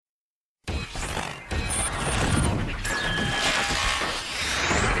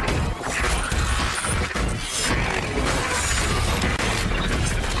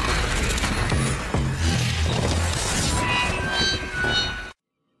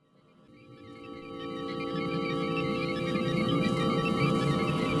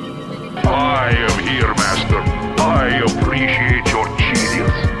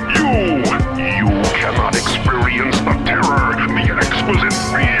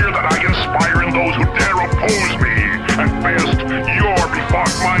fear that I inspire in those who dare oppose me. At best, your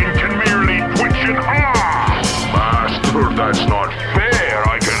befogged mind can merely twitch and Master, that's not fair.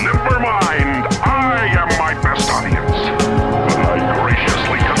 I can never mind. I am my best audience. But I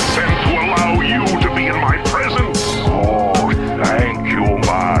graciously consent to allow you to be in my presence. Oh, thank you,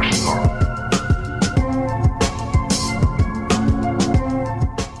 Master.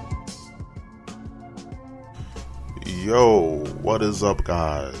 Yo, what is up,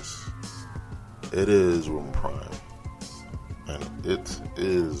 guys? It is RubenPrime, and it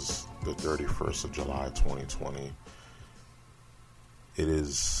is the 31st of July, 2020. It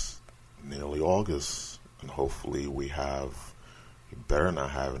is nearly August, and hopefully we better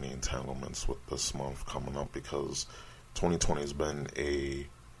not have any entanglements with this month coming up, because 2020 has been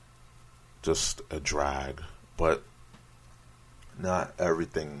just a drag, but not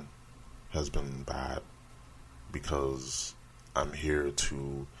everything has been bad, because I'm here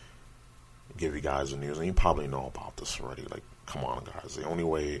to give you guys the news, and you probably know about this already. Like, come on, guys. The only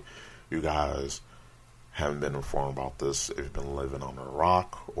way you guys haven't been informed about this, if you've been living on a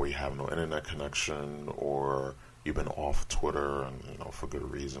rock, or you have no internet connection, or you've been off Twitter, and for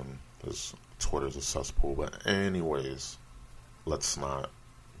good reason, because Twitter's a cesspool. But anyways, let's not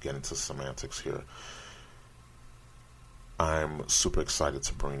get into semantics here. I'm super excited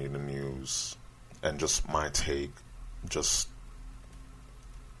to bring you the news and just my take, just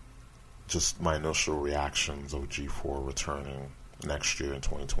my initial reactions of G4 returning next year in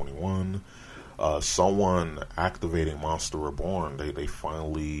 2021. Someone activating Monster Reborn. They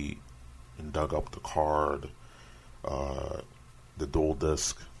finally dug up the card, the dual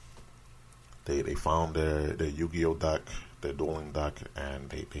disc. They found their Yu-Gi-Oh deck, their dueling deck, and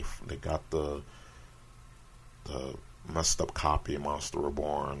they got the messed up copy of Monster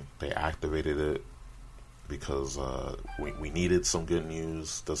Reborn. They activated it because we needed some good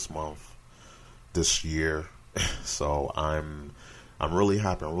news this year. So I'm really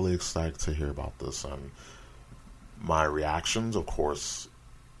happy. I'm really excited to hear about this. And my reactions, of course,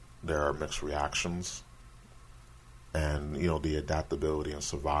 there are mixed reactions. And, the adaptability and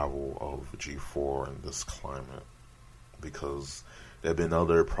survival of G4 in this climate. Because there have been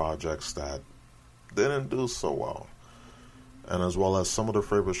other projects that didn't do so well. And as well as some of the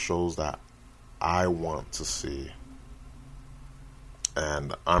favorite shows that I want to see.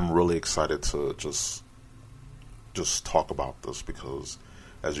 And I'm really excited to just talk about this, because,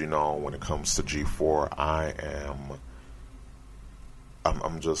 as you know, when it comes to G4,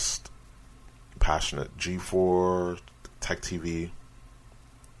 I'm just passionate. G4 Tech TV,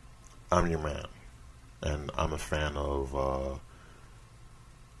 I'm your man, and I'm a fan of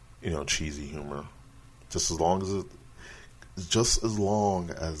cheesy humor. Just as long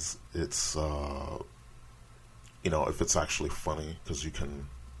as it's if it's actually funny, because you can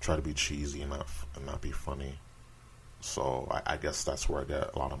try to be cheesy and not be funny. So I guess that's where I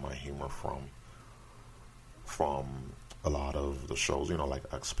get a lot of my humor from a lot of the shows, like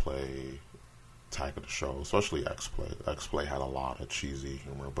X-Play, Tag of the Show, especially X-Play. X-Play had a lot of cheesy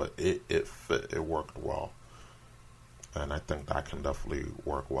humor, but it fit, it worked well. And I think that can definitely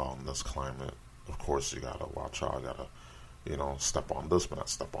work well in this climate. Of course, you gotta watch out, you gotta, step on this, but not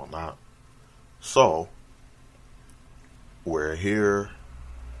step on that. So, we're here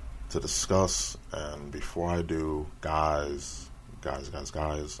to discuss, and before I do, guys,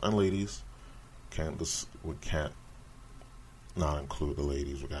 and ladies, we can't not include the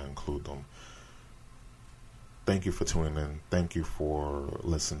ladies, we gotta include them. Thank you for tuning in. Thank you for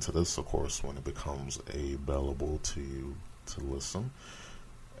listening to this, of course, when it becomes available to you to listen.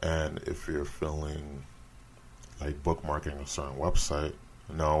 And if you're feeling like bookmarking a certain website,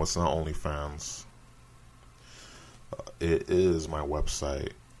 no, it's not OnlyFans. It is my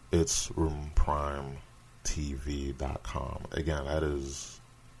website. It's RubenPrimeTV.com. Again, that is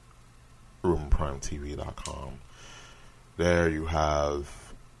RubenPrimeTV.com. There you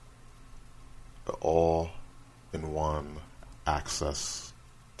have all-in-one access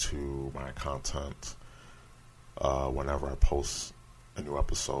to my content. Whenever I post a new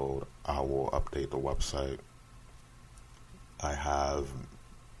episode, I will update the website. I have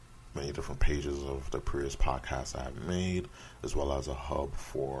many different pages of the previous podcasts I've made, as well as a hub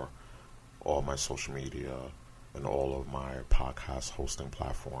for all my social media and all of my podcast hosting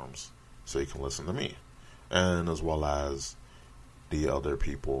platforms, so you can listen to me, and as well as the other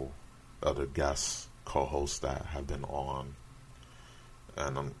people, other guests, co-hosts that have been on,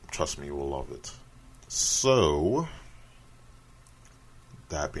 and trust me, you will love it. So,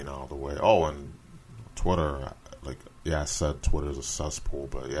 that being out of the way, and Twitter, I said Twitter's a cesspool,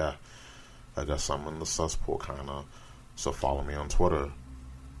 but yeah, I guess I'm in the cesspool, kind of. So follow me on Twitter,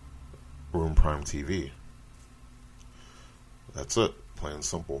 RubenPrime TV. That's it. Plain and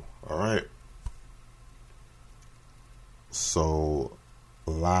simple. Alright. So,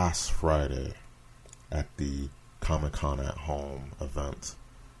 last Friday at the Comic-Con at Home event,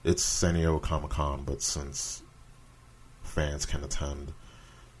 it's San Diego Comic-Con, but since fans can attend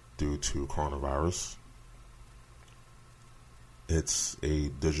due to coronavirus, it's a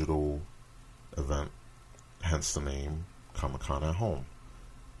digital event, hence the name Comic-Con at Home,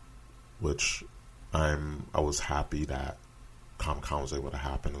 which I was happy that Comic-Con was able to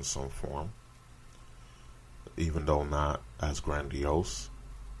happen in some form, even though not as grandiose.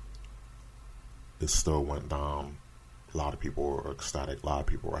 It still went down. A lot of people were ecstatic. A lot of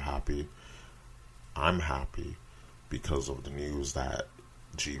people were happy. I'm happy because of the news that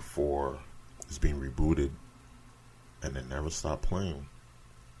G4 is being rebooted and they never stop playing.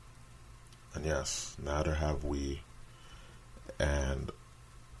 And yes, neither have we. And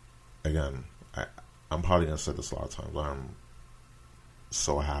again, I'm probably going to say this a lot of times. I'm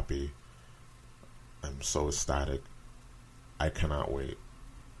so happy. I'm so ecstatic. I cannot wait.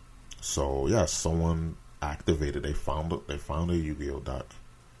 So yes, someone activated. They found a Yu-Gi-Oh deck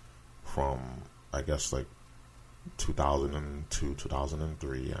from, I guess, like 2002,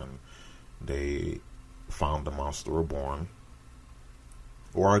 2003, and they found the Monster Reborn,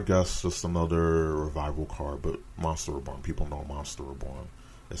 or I guess just another revival card, but Monster Reborn. People know Monster Reborn.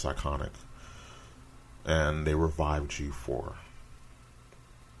 It's iconic. And they revived G4.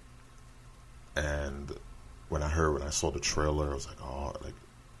 And when I saw the trailer, I was like, oh, like,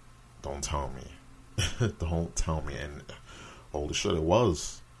 don't tell me. Don't tell me. And holy shit, it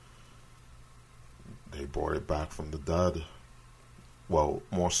was. They brought it back from the dead. Well,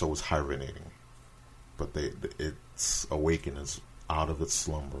 more so it's hibernating. But it's awakened, it's out of its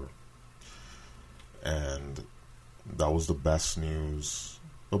slumber. And that was the best news.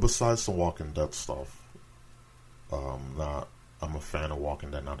 But besides the Walking Dead stuff, I'm a fan of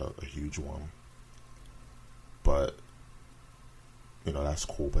Walking Dead, not a huge one. But, that's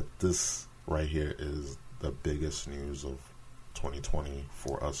cool. But this right here is the biggest news of 2020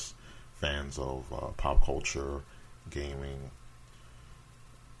 for us fans of pop culture, gaming,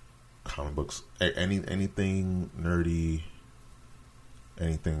 comic books, anything nerdy,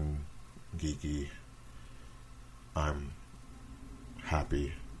 anything geeky. I'm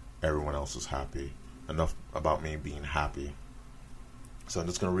happy. Everyone else is happy. Enough about me being happy. So I'm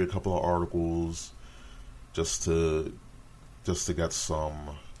just gonna read a couple of articles just to get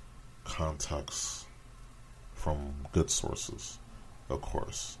some context from good sources, of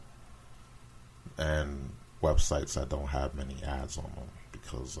course, and websites that don't have many ads on them,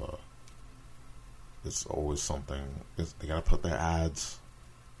 because it's always something. They gotta put their ads,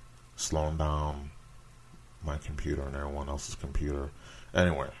 slowing down my computer and everyone else's computer.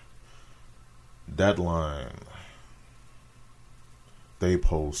 Anyway, Deadline. They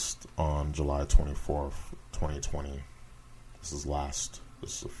post on July 24th, 2020. This is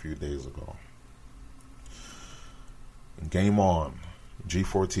a few days ago. Game on.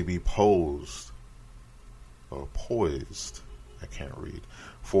 G4TV poised, I can't read,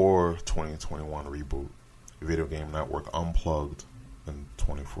 for 2021 reboot. Video Game Network unplugged in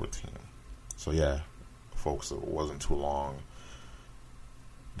 2014. So yeah, folks, it wasn't too long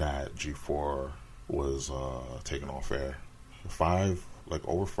that G4 was taken off air.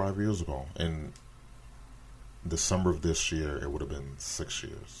 Over 5 years ago. In December of this year, it would have been 6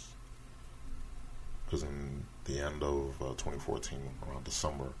 years. Because in the end of 2014, around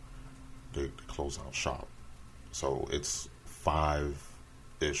December, they closed down shop. So it's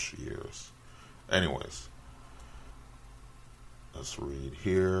 5-ish years. Anyways, let's read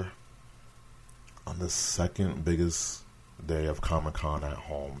here. On the second biggest day of Comic-Con at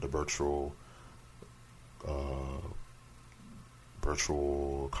Home, the virtual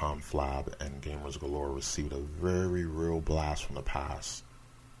conflab and Gamers Galore received a very real blast from the past,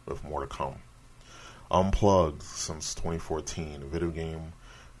 with more to come. Unplugged since 2014, Video Game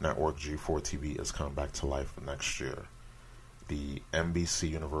Network G4TV is coming back to life next year. The NBC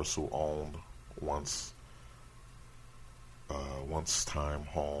Universal owned once time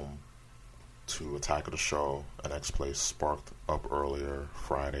home to Attack of the Show, an X-Play sparked up earlier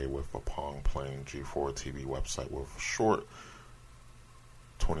Friday with a Pong playing G4TV website with short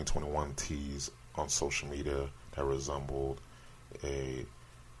 2021 tease on social media that resembled a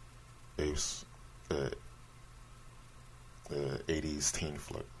 80s teen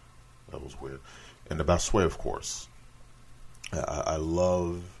flick. That was weird. In the best way, of course. I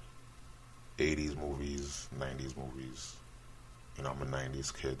love 80s movies, 90s movies. I'm a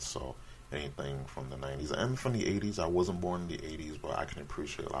 90s kid, so anything from the 90s and from the 80s. I wasn't born in the 80s, but I can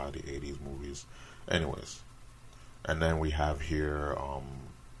appreciate a lot of the 80s movies. Anyways, and then we have here,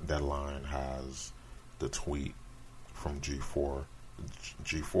 Deadline has the tweet from G4.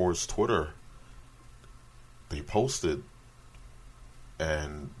 G4's Twitter, they posted,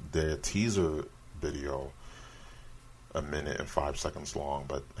 and their teaser video, 1 minute and 5 seconds long,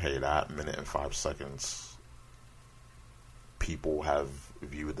 but hey, that 1 minute and 5 seconds, people have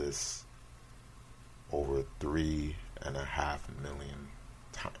viewed this over 3.5 million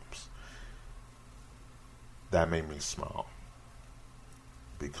times. That made me smile,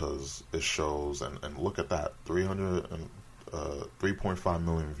 because it shows, and look at that, 3.5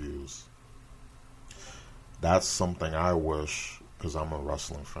 million views. That's something I wish, because I'm a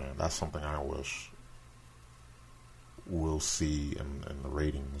wrestling fan, that's something I wish we'll see in the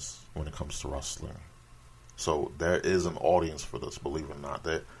ratings when it comes to wrestling. So there is an audience for this, believe it or not.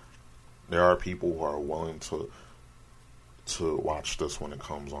 There are people who are willing to watch this when it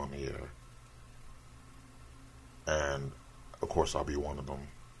comes on the air. And of course I'll be one of them.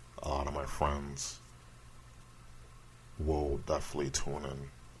 A lot of my friends will definitely tune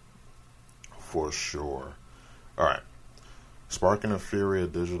in for sure. Alright. Sparking inferior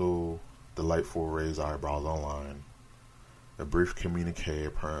digital delightful raised eyebrows online. A brief communique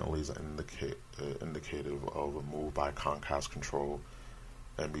apparently is indicative of a move by Comcast control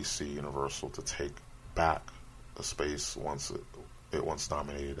NBC Universal to take back a space it once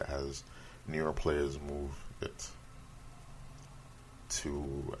dominated, as newer players move it.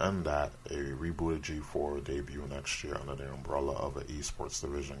 To end that, a rebooted G4 debut next year under the umbrella of an esports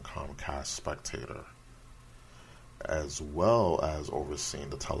division, Comcast Spectator, as well as overseeing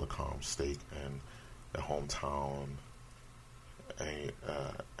the telecom stake in the hometown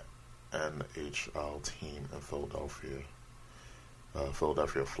NHL team in Philadelphia,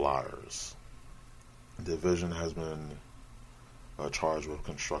 Philadelphia Flyers. The division has been charged with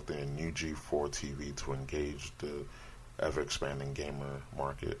constructing a new G4 TV to engage the ever-expanding gamer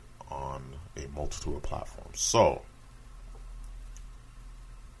market on a multitude of platforms. So,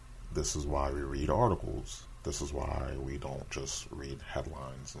 this is why we read articles. This is why we don't just read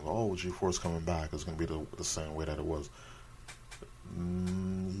headlines. And, oh, G4 is coming back. It's going to be the same way that it was.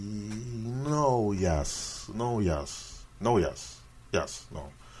 No, yes. No, yes. No, yes. Yes,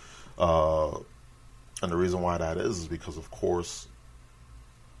 no. And the reason why that is because, of course,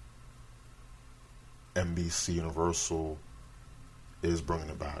 NBC Universal is bringing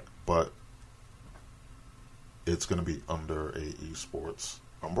it back, but it's going to be under a esports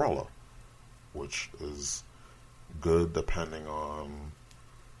umbrella, which is good depending on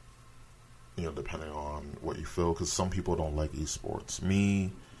what you feel, because some people don't like esports.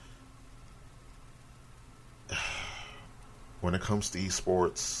 Me, when it comes to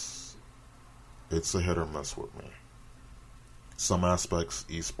esports, it's a hit or miss with me. Some aspects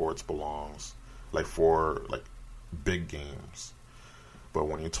esports belongs, like for like big games, but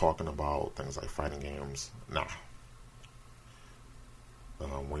when you're talking about things like fighting games, nah.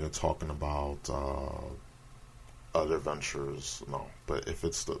 When you're talking about other ventures, no. But if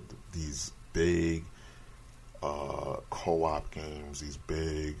it's these big co-op games, these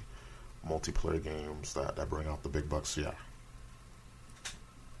big multiplayer games that bring out the big bucks, yeah.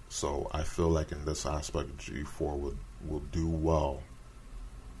 So I feel like in this aspect, G4 will do well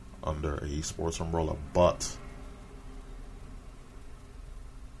under a esports umbrella, but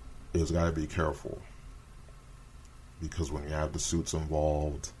it's got to be careful, because when you have the suits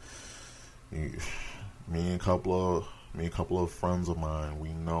involved, me and a couple of friends of mine, we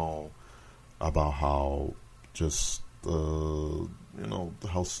know about how just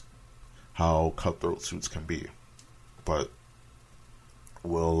how cutthroat suits can be, but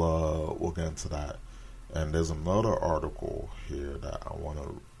we'll get into that. And there's another article here that I want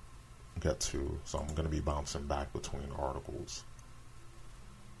to get to, so I'm going to be bouncing back between articles.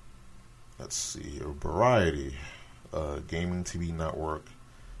 Let's see, Variety, Gaming TV Network,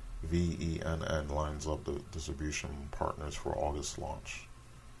 VENN lines up the distribution partners for August launch.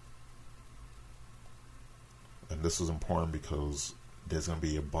 And this is important because there's going to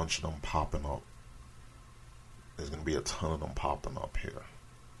be a bunch of them popping up. There's going to be a ton of them popping up here.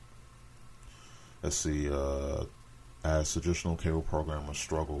 Let's see, as traditional cable programmers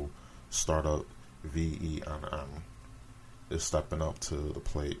struggle, startup VENN is stepping up to the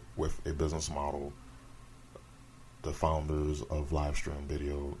plate with a business model the founders of live stream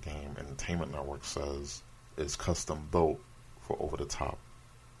video game entertainment network says is custom built for over-the-top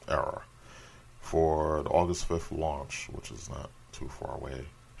era. For the August 5th launch, which is not too far away.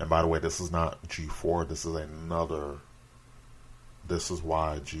 And by the way, this is not G4, this is another this is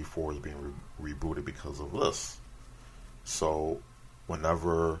why G4 is being rebooted because of this. So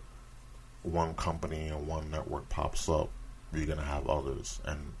whenever one company and one network pops up, you're going to have others.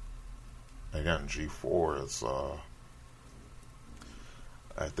 And again, G4 is,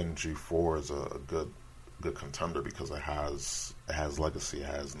 I think G4 is a good contender because it has legacy, it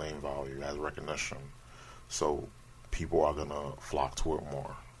has name value, it has recognition. So people are going to flock to it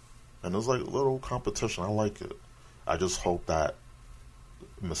more. And there's like little competition. I like it. I just hope that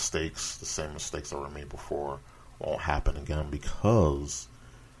the same mistakes that were made before, won't happen again, because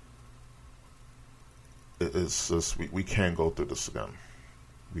it's just, we can't go through this again.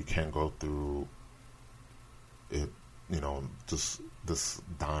 We can't go through it, just this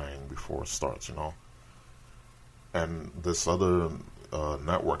dying before it starts, And this other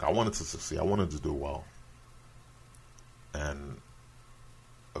network, I wanted to succeed. I wanted to do well. And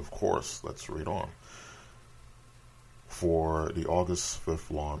of course, let's read on. For the August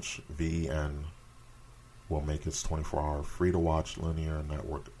 5th launch, VEN will make its 24-hour free-to-watch linear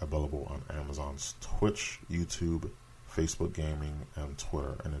network available on Amazon's Twitch, YouTube, Facebook Gaming, and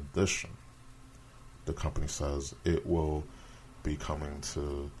Twitter. In addition, the company says it will be coming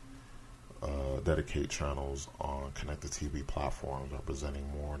to dedicate channels on connected TV platforms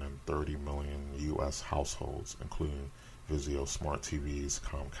representing more than 30 million U.S. households, including Vizio Smart TVs,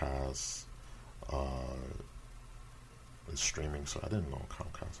 Comcast, streaming. So I didn't know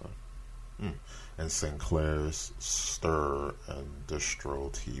Comcast. And Sinclair's Stir and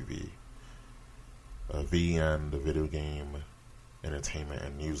Distro TV. VN, the video game, entertainment,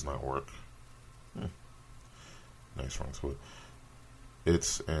 and news network. Nice ring to it.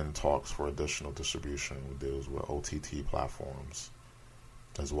 It's in talks for additional distribution with deals with OTT platforms,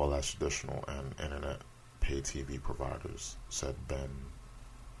 as well as traditional and internet pay TV providers, said Ben.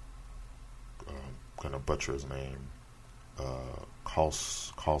 Gonna butcher his name.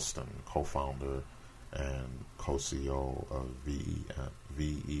 Colston, co-founder and co-CEO of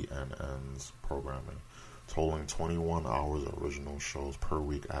VENN's programming, totaling 21 hours of original shows per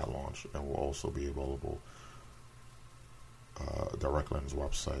week at launch, and will also be available directly on his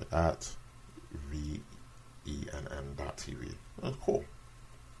website at VENN.tv. That's cool.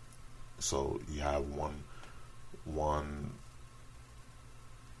 So you have one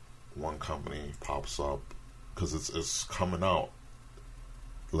company pops up, because it's coming out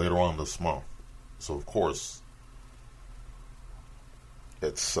later on this month. So of course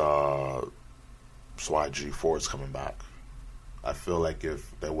it's why G4 is coming back. I feel like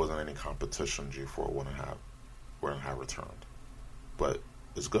if there wasn't any competition, G4 wouldn't have returned. But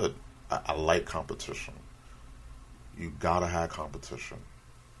it's good. I like competition. You gotta have competition.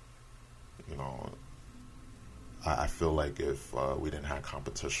 I feel like if we didn't have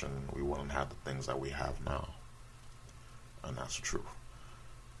competition, we wouldn't have the things that we have now. And that's the truth.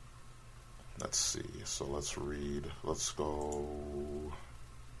 Let's see. So let's read. Let's go.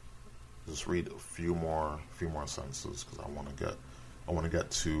 Just read a few more sentences, because I want to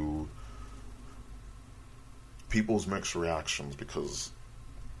get to people's mixed reactions, because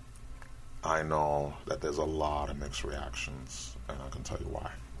I know that there's a lot of mixed reactions, and I can tell you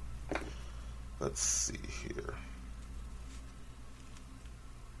why. Let's see here.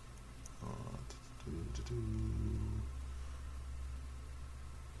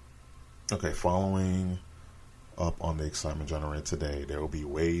 Okay, following up on the excitement generated today, there will be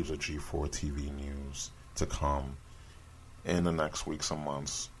waves of G4TV news to come in the next weeks and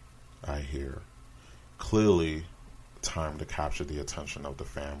months, I hear. Clearly, time to capture the attention of the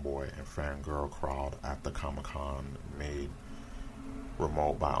fanboy and fangirl crowd at the Comic-Con made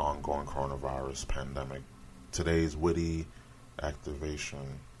remote by ongoing coronavirus pandemic. Today's witty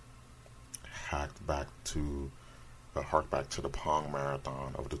activation harked back to the Pong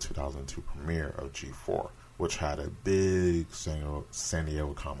Marathon of the 2002 premiere of G4, which had a big San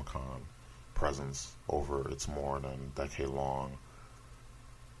Diego Comic-Con presence over its more than decade-long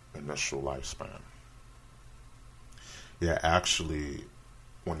initial lifespan. Yeah, actually,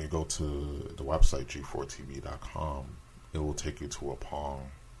 when you go to the website G4TV.com, it will take you to a Pong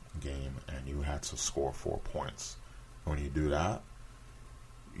game, and you had to score 4 points. When you do that,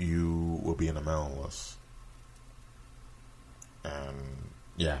 you will be in the mailing list. And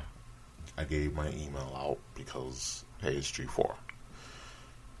yeah, I gave my email out because, hey, it's G4.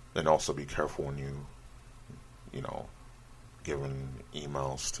 And also be careful when giving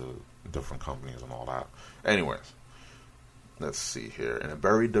emails to different companies and all that. Anyways, let's see here. In a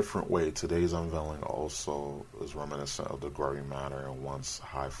very different way, today's unveiling also is reminiscent of the growing matter and once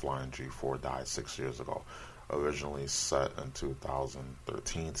high-flying G4 died 6 years ago. Originally set in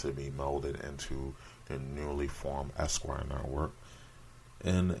 2013 to be melded into the newly formed Esquire network,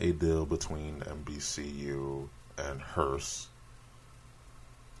 In a deal between NBCU and Hearst,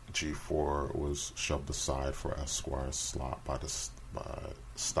 G4 was shoved aside for Esquire's slot by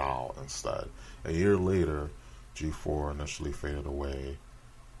Style instead. A year later, G4 initially faded away,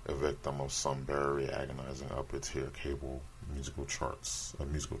 a victim of some very agonizing upper-tier cable musical chair.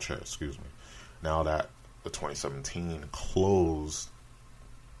 Now that the 2017 closed,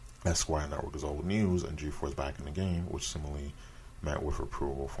 Esquire Network is old news, and G4 is back in the game, which similarly met with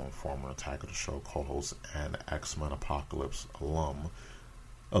approval from former Attack of the Show co-host and X-Men Apocalypse alum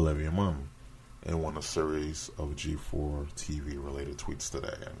Olivia Munn in one of a series of G4TV related tweets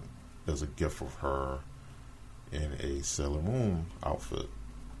today. And there's a gif of her in a Sailor Moon outfit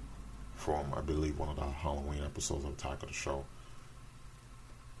from, I believe, one of the Halloween episodes of Attack of the Show.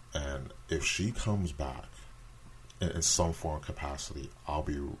 And if she comes back in some form of capacity, I'll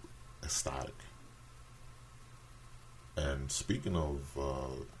be ecstatic. And speaking of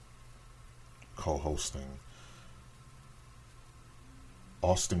co-hosting,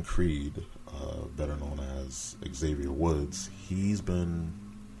 Austin Creed, better known as Xavier Woods, he's been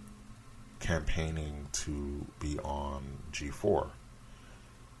campaigning to be on G4.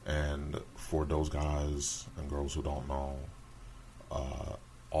 And for those guys and girls who don't know,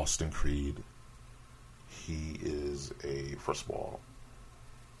 Austin Creed, he is first of all,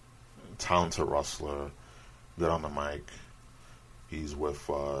 talented wrestler, good on the mic. He's with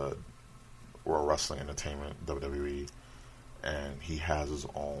World Wrestling Entertainment, WWE, and he has his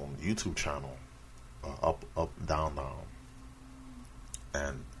own YouTube channel, Up, Down, Down.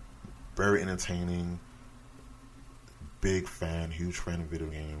 And very entertaining, big fan, huge fan of video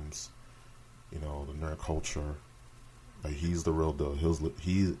games, the nerd culture. Like, he's the real deal.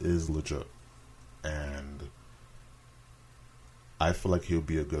 He is legit. And I feel like he'll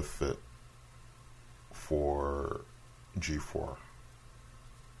be a good fit for G4.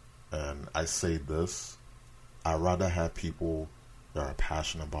 And I say this, I'd rather have people that are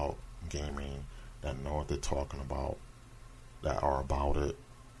passionate about gaming, that know what they're talking about, that are about it,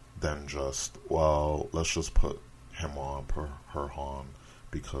 than just, well, let's just put him on, her on,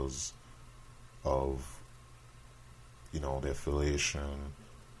 because of, the affiliation,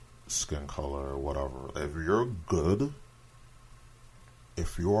 skin color, whatever. If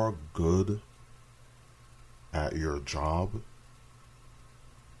you are good at your job,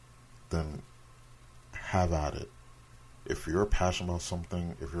 then have at it. If you're passionate about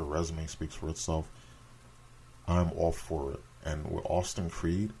something, if your resume speaks for itself, I'm all for it. And with Austin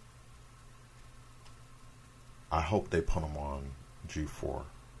Creed, I hope they put him on G4.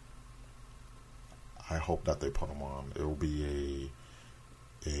 I hope that they put him on. It will be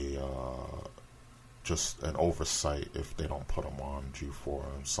just an oversight if they don't put him on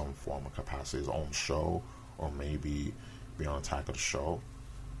G4 in some form of capacity, his own show, or maybe be on Attack of the Show.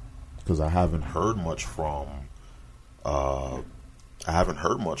 Because I haven't heard much from Kevin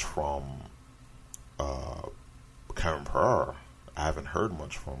Pereira. I haven't heard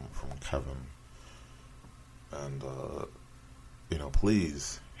much from Kevin. And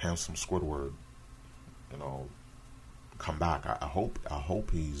please, Handsome Squidward, come back. I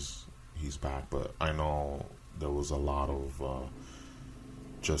hope he's back, but I know there was a lot of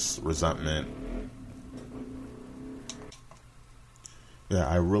just resentment. Yeah,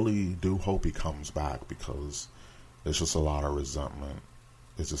 I really do hope he comes back, because there's just a lot of resentment.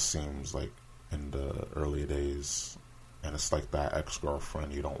 It just seems like in the early days, and it's like that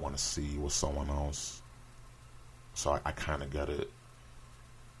ex-girlfriend you don't want to see with someone else. So I kind of get it.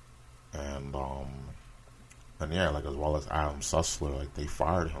 And yeah, like, as well as Adam Sussler, like, they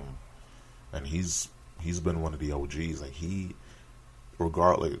fired him, and he's been one of the OGs. Like,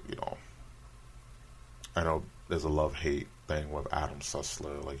 regardless, I know there's a love-hate thing with Adam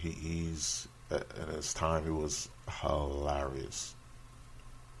Sussler. Like, he's in his time, he was hilarious.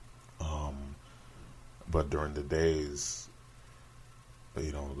 But during the days,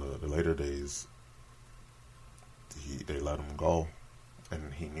 the later days, they let him go.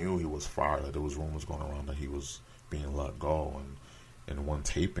 And he knew he was fired. Like, there was rumors going around that he was being let go. And in one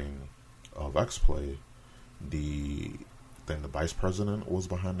taping of X-Play, the vice president was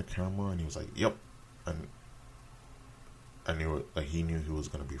behind the camera, and he was like, "Yep," and I knew it. Like, he knew he was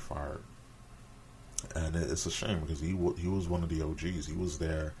going to be fired. And it's a shame, because he was one of the OGs. He was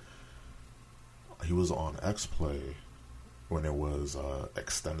there. He was on X-Play when it was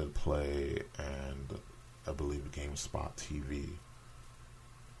Extended Play and I believe GameSpot TV.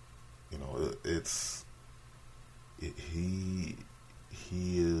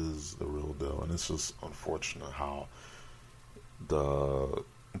 He is the real deal, and it's just unfortunate how the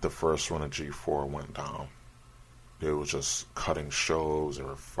first run of G4 went down. They were just cutting shows. They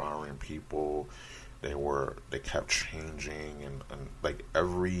were firing people. They kept changing, and like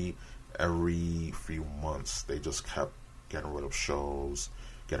every few months they just kept getting rid of shows,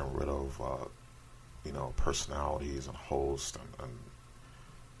 getting rid of personalities and hosts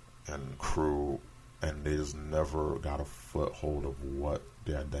and crew, and they just never got a foothold of what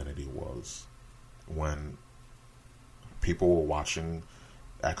the identity was. When people were watching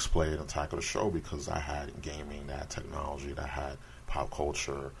X Play and Attack of the Show because I had gaming, that had technology, that had pop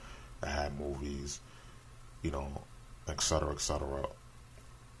culture, that had movies, et cetera, et cetera.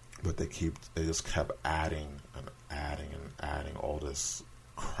 But they just kept adding and adding and adding all this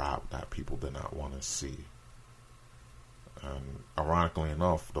crap that people did not want to see. And ironically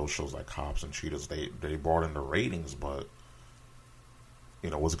enough, those shows like Cops and Cheaters, they brought in the ratings, but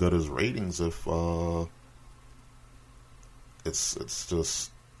what's good is ratings if it's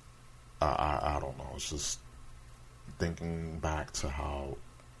just I don't know. It's just thinking back to how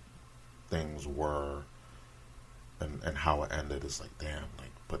things were and how it ended. It's like, damn,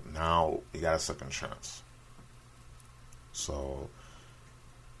 but now you got a second chance. So,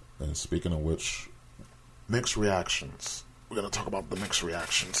 and speaking of which, mixed reactions. We're gonna talk about the mixed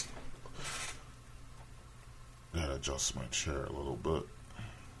reactions. Gotta adjust my chair a little bit.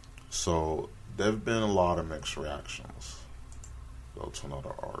 So there've been a lot of mixed reactions. Go to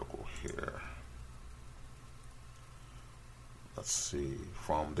another article here. Let's see,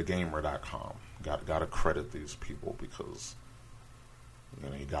 from thegamer.com. Gotta credit these people because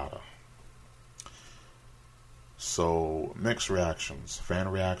you gotta. So mixed reactions. Fan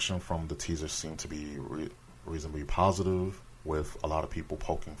reaction from the teaser seemed to be reasonably positive, with a lot of people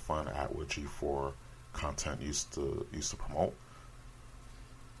poking fun at what G4 content used to promote.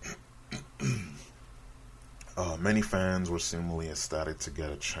 Many fans were seemingly ecstatic to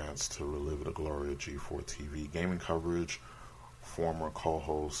get a chance to relive the glory of G4TV gaming coverage. Former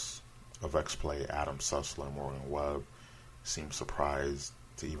co-hosts of X-Play, Adam Sessler and Morgan Webb, seemed surprised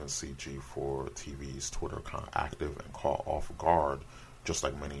to even see G4TV's Twitter account active and caught off guard, just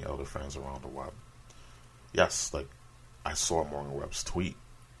like many other fans around the web. Yes, I saw Morgan Webb's tweet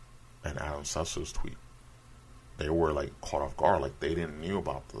and Adam Sessler's tweet. They were caught off guard, they didn't know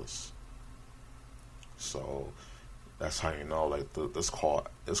about this. So that's how you know, this caught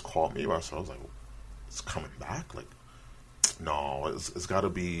me by surprise. I was like, it's coming back? No, it's got to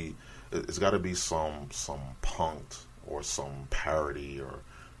be some punked or some parody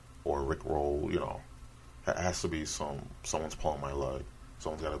or Rickroll. It has to be someone's pulling my leg.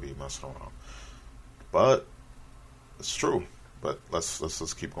 Someone's got to be messing around. But it's true. But let's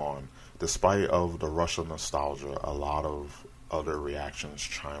just keep going. Despite of the rush of nostalgia, a lot of other reactions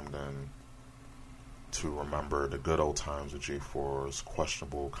chimed in to remember the good old times of G4's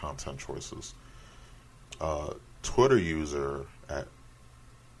questionable content choices. Twitter user at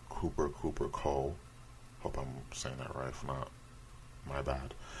Cooper Co. Hope I'm saying that right. If not, my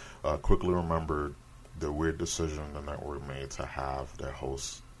bad. Quickly remembered the weird decision the network made to have their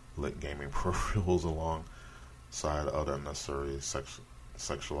hosts lit gaming peripherals alongside other unnecessary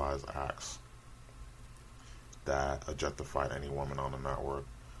sexualized acts that objectified any woman on the network.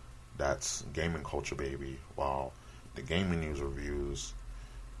 That's gaming culture, baby. While the gaming news reviews,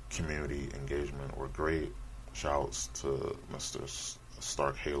 community engagement were great. Shouts to Mr.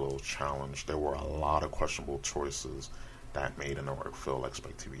 Stark Halo's challenge. There were a lot of questionable choices that made the network feel like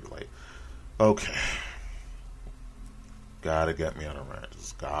Spike TV. Okay, gotta get me on a rant.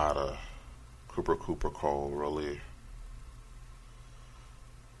 Just gotta. Cooper Cole, really.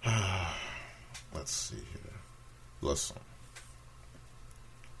 Let's see here. Listen.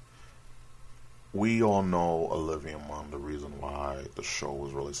 We all know Olivia Munn, the reason why the show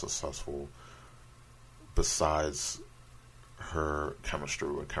was really successful, besides her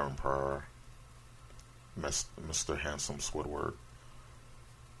chemistry with Karen Pryor, Mr. Handsome Squidward.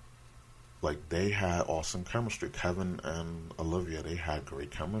 They had awesome chemistry. Kevin and Olivia, they had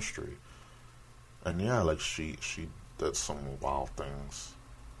great chemistry. And yeah, she did some wild things.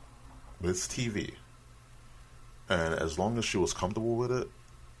 But it's TV. And as long as she was comfortable with it,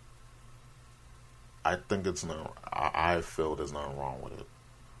 I feel there's nothing wrong with it.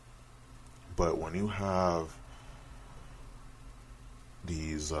 But when you have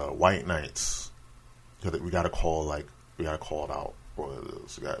these white knights, we gotta call it out for what it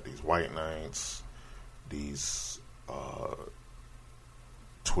is. We got these white knights, these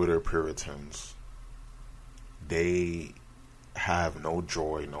Twitter Puritans. They have no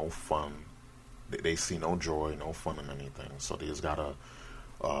joy, no fun. They see no joy, no fun in anything. So they just gotta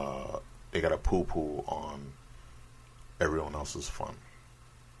poo-poo on everyone else's fun.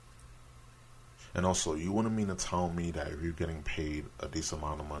 And also, you wouldn't mean to tell me that if you're getting paid a decent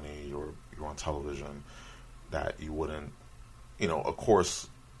amount of money, you're on television, that you wouldn't, of course,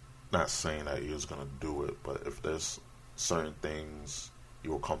 not saying that you're just going to do it, but if there's certain things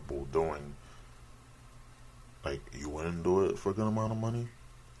you're comfortable doing, like, you wouldn't do it for a good amount of money?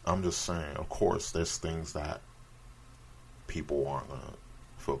 I'm just saying, of course, there's things that people aren't going to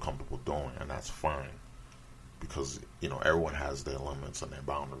feel comfortable doing, and that's fine. Because, everyone has their limits and their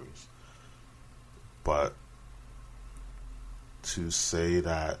boundaries. But to say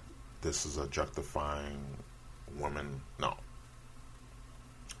that this is objectifying women, no.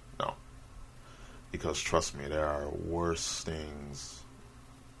 Because trust me, there are worse things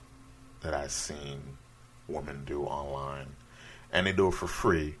that I've seen women do online. And they do it for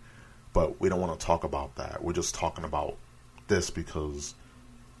free, but we don't want to talk about that. We're just talking about this because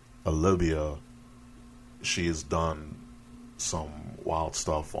Olivia, she has done some wild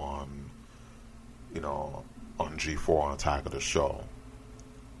stuff on G4 on Attack of the Show.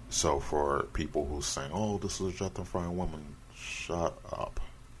 So for people who saying, oh, this is objectifying women, shut up.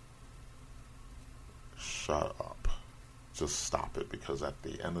 Shut up. Just stop it, because at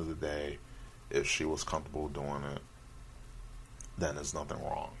the end of the day, if she was comfortable doing it, then there's nothing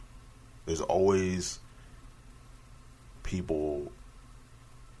wrong. There's always people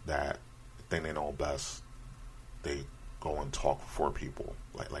that think they know best. They go and talk for people.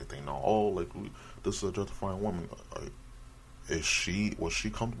 Like they know, this is a justifying woman. Was she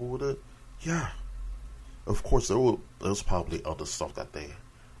comfortable with it? Yeah. Of course, there's probably other stuff that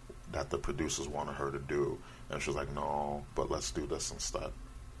the producers wanted her to do, and she was like, no, but let's do this instead.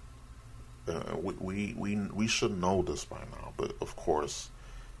 We should know this by now, but of course,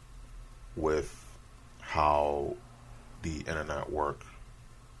 with how the internet work,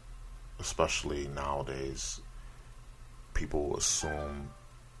 especially nowadays, people assume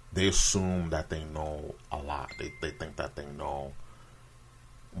that they know a lot. They think that they know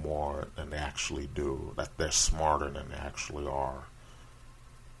more than they actually do, that they're smarter than they actually are.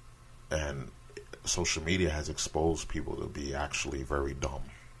 And social media has exposed people to be actually very dumb.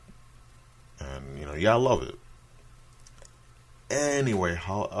 And, I love it. Anyway,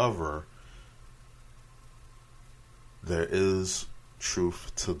 however, there is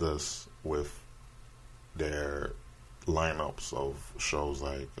truth to this with their lineups of shows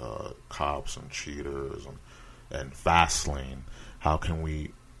like Cops and Cheaters and Fastlane. How can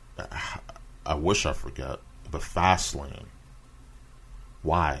we... I wish I forget, but Fastlane.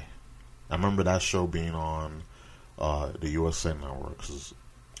 Why? I remember that show being on the USA Network, because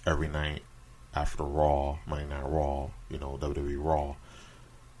every night after Raw, Monday Night Raw, WWE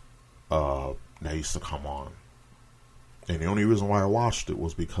Raw, that used to come on. And the only reason why I watched it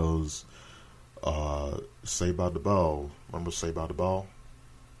was because Saved by the Bell. Remember Saved by the Bell?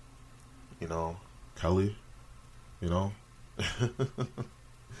 Kelly,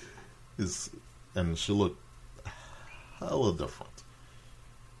 and she looked hella different.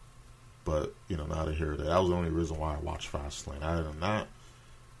 But, neither here nor there. That was the only reason why I watched Fastlane. Other than that,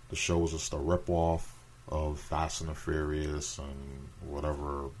 the show was just a rip-off of Fast and the Furious and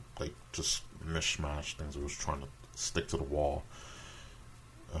whatever, just mishmash things. It was trying to stick to the wall.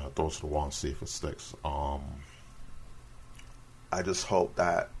 Throw it to the wall and see if it sticks. I just hope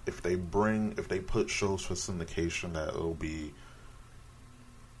that if they put shows for syndication, that it'll be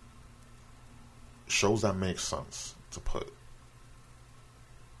shows that make sense to put.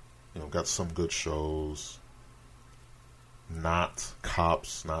 Got some good shows, not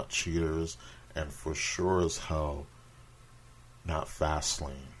Cops, not Cheaters, and for sure as hell, not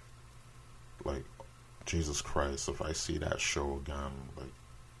Fastlane. Jesus Christ, if I see that show again,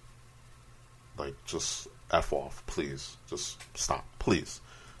 just F off, please. Just stop, please.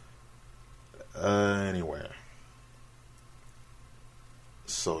 Anyway.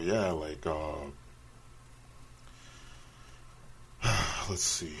 So, yeah, let's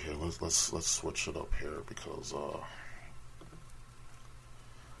see here. Let's switch it up here because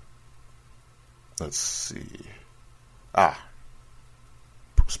let's see.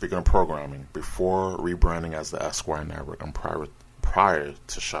 Speaking of programming, before rebranding as the Esquire Network and prior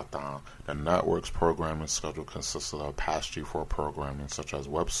to shutdown, the network's programming schedule consisted of past G4 programming such as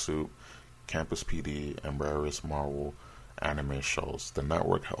Web Soup, Campus PD, and various Marvel anime shows. The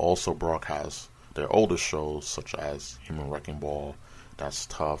network also broadcasts their older shows such as Human Wrecking Ball, That's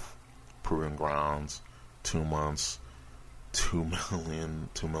Tough, Proving Grounds, 2 Months,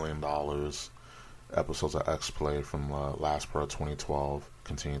 $2 million. Episodes of X-Play from last part of 2012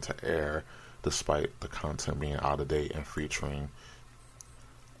 continue to air despite the content being out of date and featuring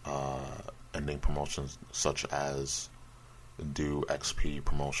ending promotions such as do XP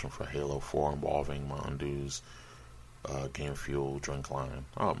promotion for Halo 4 involving Mountain Dew's Game Fuel drink line.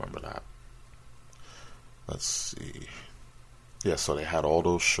 I remember that. Let's see. Yeah, so they had all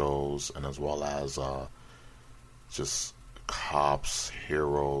those shows, and as well as just Cops,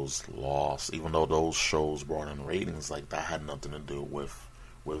 Heroes, Lost. Even though those shows brought in ratings, like that had nothing to do with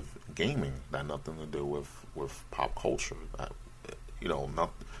gaming. That had nothing to do with pop culture. That,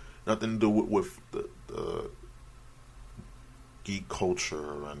 nothing to do with the geek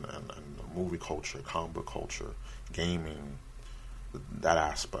culture and movie culture, comic book culture, gaming. That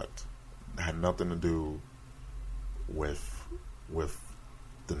aspect had nothing to do with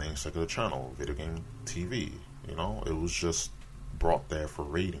the namesake of the channel, Video Game TV. It was just brought there for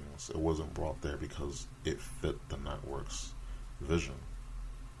ratings. It wasn't brought there because it fit the network's vision.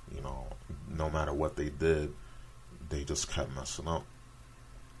 No matter what they did, they just kept messing up.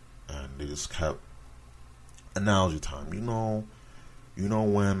 And they just kept... Analogy time. When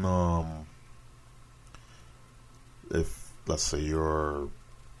if, let's say you're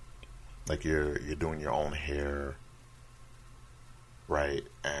doing your own hair, right,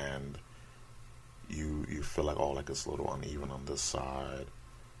 and you feel like it's a little uneven on this side,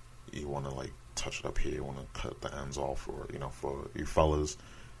 you want to touch it up here, you want to cut the ends off, or for you fellas,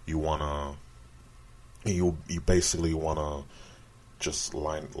 you basically want to just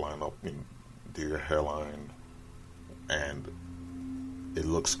line up and do your hairline, and it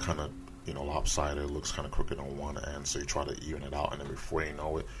looks kind of lopsided, it looks kind of crooked on one end, so you try to even it out, and then before you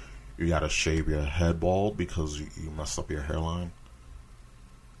know it, you gotta shave your head bald because you messed up your hairline.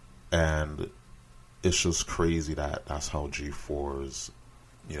 And it's just crazy that that's how G4's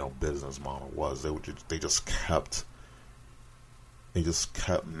business model was. They just kept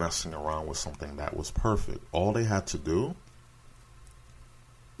messing around with something that was perfect. All they had to do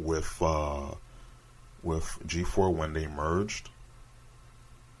with G4 when they merged,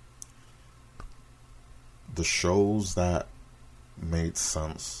 the shows that made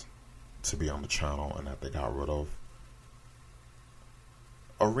sense to be on the channel and that they got rid of.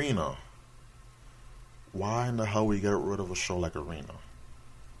 Arena. Why in the hell would you get rid of a show like Arena?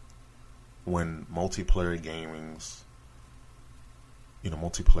 When multiplayer gaming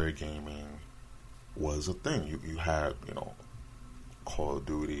was a thing. You had, Call of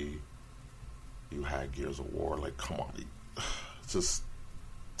Duty, you had Gears of War, come on. Just,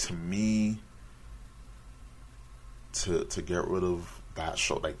 to me, to get rid of that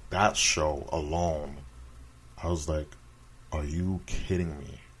show alone, I was like, are you kidding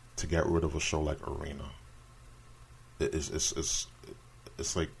me? To get rid of a show like Arena, it's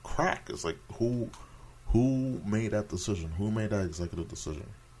like crack. It's like who made that decision? Who made that executive decision?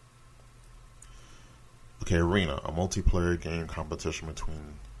 Okay, Arena, a multiplayer game competition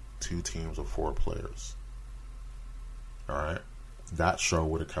between two teams of 4 players. All right, that show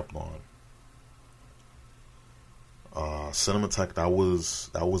would have kept on. Cinematech, that was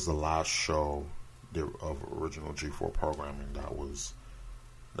the last show of original G4 programming that was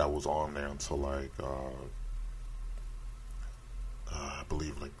on there until I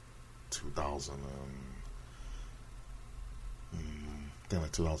believe 2000 and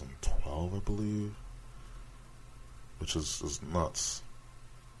 2012, I believe, which is nuts.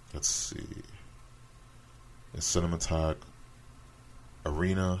 Let's see. It's Cinematech,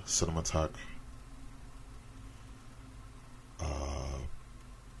 Arena, Cinematech.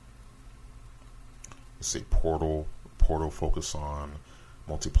 Let's see, Portal focus on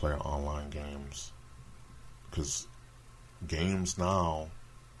multiplayer online games, because games now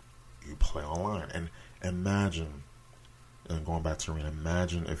you play online. And imagine, and going back to Arena,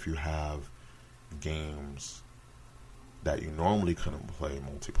 imagine if you have games that you normally couldn't play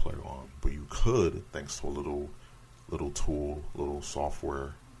multiplayer on, but you could thanks to a little tool, little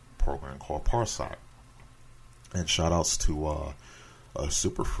software program called Parsec. And shout outs to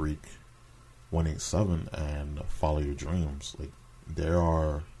Super Freak 187 and Follow Your Dreams. They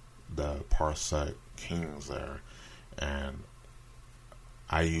are the Parsec kings there, and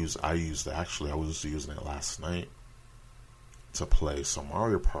I was just using it last night to play some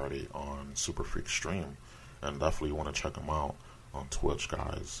Mario Party on Super Freak stream, and definitely want to check them out on Twitch,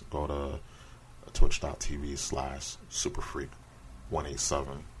 guys. Go to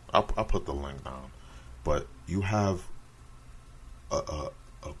twitch.tv/superfreak187. I'll put the link down. But you have a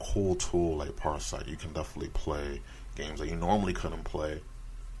cool tool like Parsec. You can definitely play games that you normally couldn't play.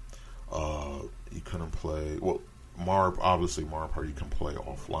 You couldn't play, Mario Party you can play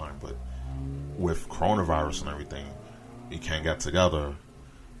offline, but with coronavirus and everything, you can't get together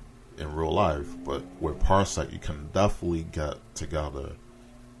in real life. But with Parsec, you can definitely get together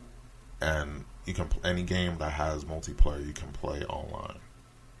and you can any game that has multiplayer you can play online,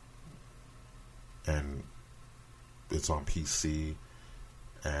 and it's on PC,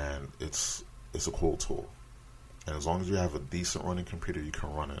 and it's a cool tool. And as long as you have a decent running computer, you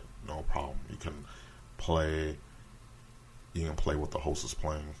can run it, no problem. You can play what the host is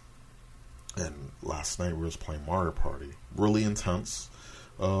playing. And last night we was playing Mario Party, really intense.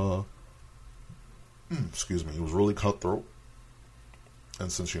 Excuse me, it was really cutthroat.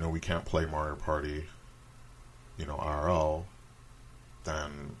 And since we can't play Mario Party, IRL,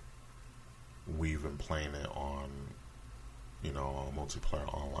 then we've been playing it on multiplayer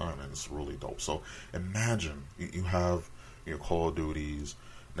online, and it's really dope. So imagine you have your Call of Duties,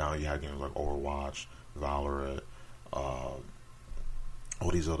 now you have games like Overwatch, Valorant, all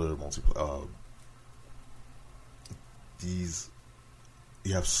these other multiplayer.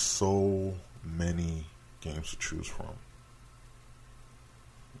 You have so many games to choose from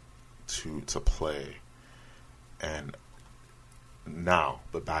to play, and now,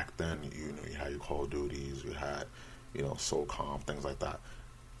 but back then, you had your Call of Duties, you had SOCOM, things like that.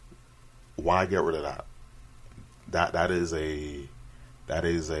 Why get rid of that? That is a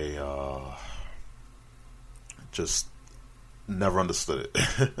just never understood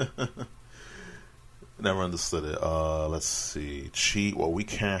it. Never understood it. Let's see. Cheat. Well, we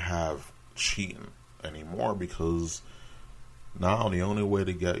can't have cheating anymore, because now the only way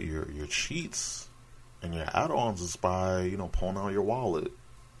to get your cheats and your add-ons is by pulling out your wallet.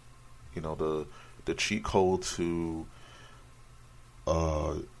 The cheat code to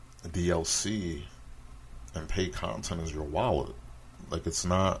DLC and paid content is your wallet. Like, it's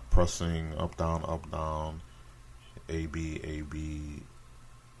not pressing up down A B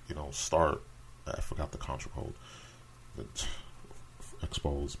start. I forgot the contra code. It's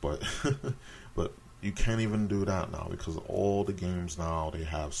exposed, but but you can't even do that now, because all the games now, they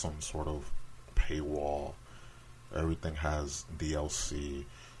have some sort of paywall. Everything has DLC.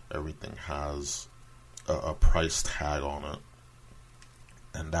 Everything has a price tag on it,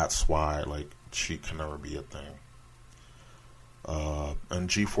 and that's why cheat can never be a thing. And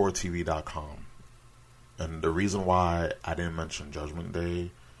G4TV.com, and the reason why I didn't mention Judgment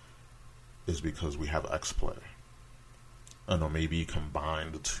Day is because we have XPlay. I know maybe you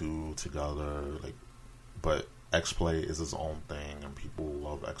combine the two together, but XPlay is its own thing, and people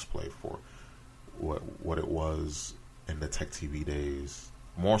love XPlay for what it was in the Tech TV days,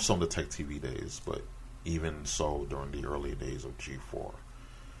 more so in the Tech TV days, but even so during the early days of G4.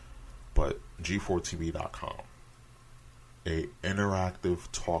 But G4TV.com, a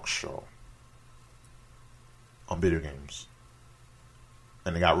interactive talk show on video games,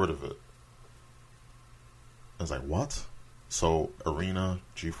 and they got rid of it. I was like, what? So Arena,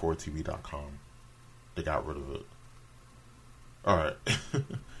 G4TV.com, they got rid of it. Alright.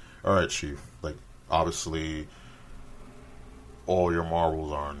 Alright, Chief. Obviously all your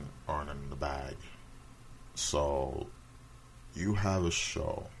marbles aren't in the bag. So you have a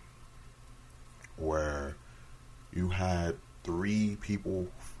show where you had 3 people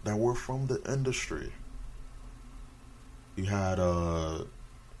that were from the industry. You had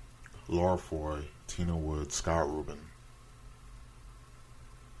Laura Foy, Tina Wood, Scott Rubin.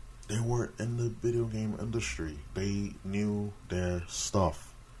 They were in the video game industry. They knew their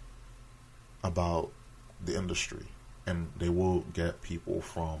stuff about the industry, and they will get people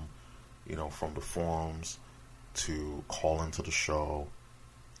from the forums to call into the show,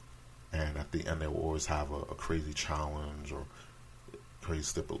 and at the end they will always have a crazy challenge, or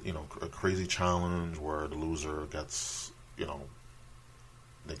a crazy challenge where the loser gets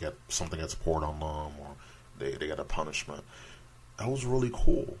something gets poured on them, or they get a punishment. That was really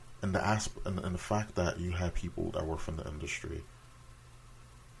cool. And the fact that you had people that were from the industry,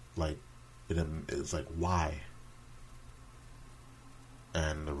 it's why?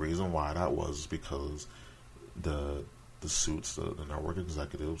 And the reason why that was because the suits, the network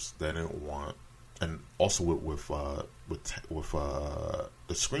executives, they didn't want, and also with the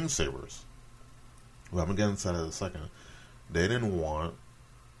screensavers. Well, I'm gonna get into that in a second. They didn't want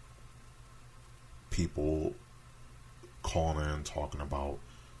people calling in talking about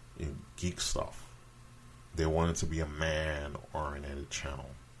geek stuff. They wanted to be a man-oriented channel.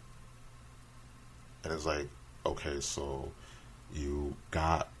 And it's okay, so you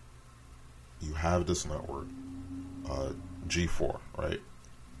have this network, G4, right?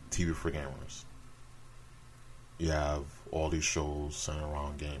 TV for gamers. You have all these shows centered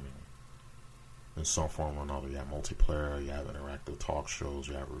around gaming in some form or another. You have multiplayer, you have interactive talk shows,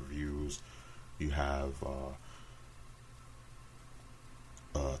 you have reviews, you have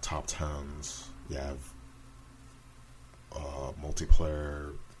top 10s, you have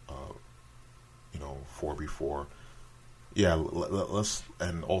multiplayer 4x4. Yeah, let's,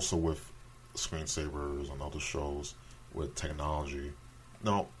 and also with screensavers and other shows with technology.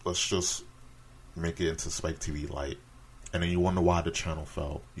 No, let's just make it into Spike TV Lite. And then you wonder why the channel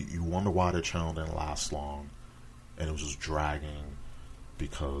fell. You wonder why the channel didn't last long, and it was just dragging,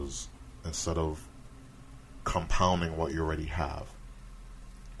 because instead of compounding what you already have,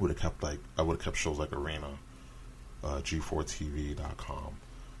 I would have kept shows like Arena, G4TV.com.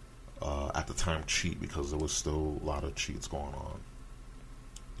 At the time, cheat, because there was still a lot of cheats going on.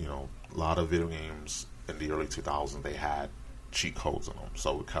 A lot of video games in the early 2000s, they had cheat codes in them,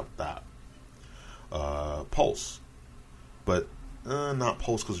 so we kept that. Pulse, but not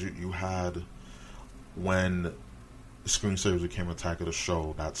Pulse, because you had, when screensavers became Attack of the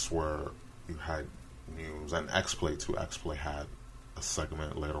Show, that's where you had news, and X-Play too. X-Play had a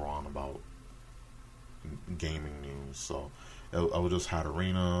segment later on about gaming news, so I would just had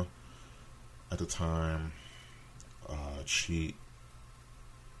Arena at the time, Cheat,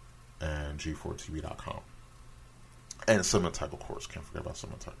 and G4TV.com, and Cinematech, of course. Can't forget about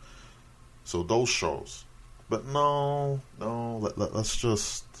Cinematech. So those shows, but let's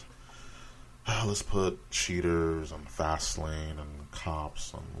just let's put Cheaters and Fastlane and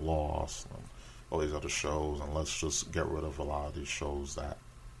Cops and Lost and all these other shows, and let's just get rid of a lot of these shows that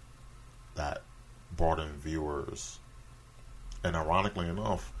brought in viewers. And ironically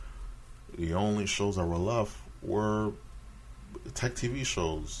enough, the only shows that were left were tech TV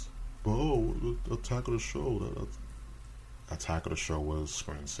shows. Oh, Attack of the Show. Attack of the Show was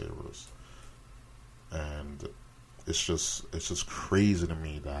screensavers. And it's just crazy to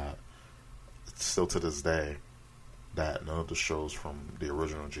me that still to this day that none of the shows from the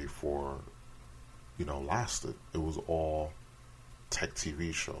original G4, lasted. It was all tech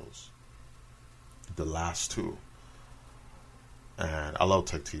TV shows. The last two. And I love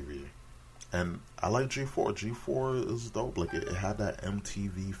tech TV. And I like G4. G4 is dope. Like, it had that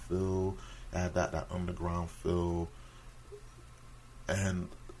MTV feel. It had that underground feel. And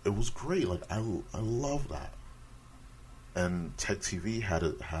it was great. Like, I love that. And Tech TV had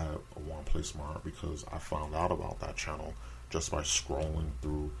a one place mark, because I found out about that channel just by scrolling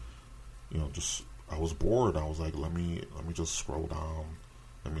through. I was bored. I was like, let me just scroll down.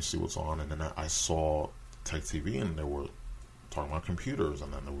 Let me see what's on. And then I saw Tech TV, and they were talking about computers.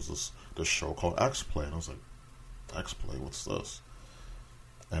 And then there was this show called X-Play, and I was like, X-Play, what's this?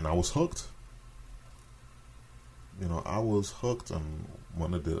 And I was hooked. I was hooked. And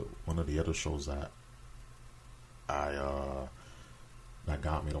one of the other shows that that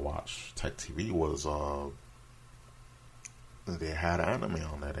got me to watch Tech TV was they had anime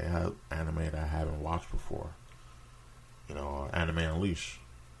on there. They had anime that I haven't watched before. Anime Unleash.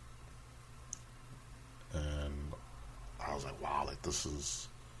 And I was like, wow, like this is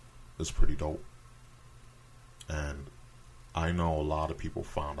pretty dope. And I know a lot of people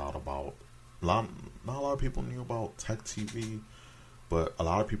found out about not a lot of people knew about Tech TV, but a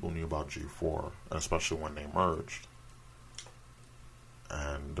lot of people knew about G4, and especially when they merged.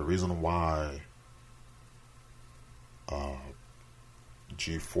 And the reason why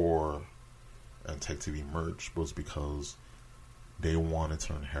G4 and Tech TV merged was because they wanted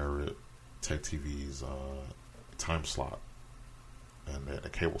to inherit Tech TV's time slot and the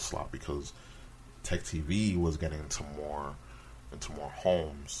cable slot, because Tech TV was getting into more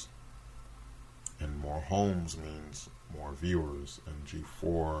homes, and more homes means more viewers, and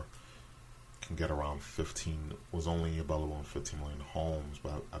G4 can get around 15, was only available in 15 million homes,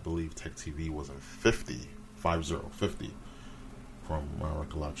 but I believe Tech TV was in 50 from my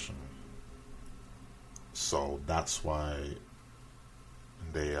recollection. So that's why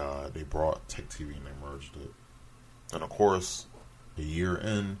they brought Tech TV and they merged it. And of course, a year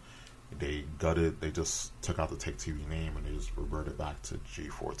in, they just took out the Tech TV name and they just reverted back to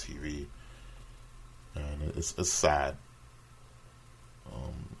G4TV. And it's sad.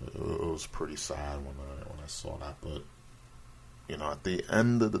 It was pretty sad when I saw that, but at the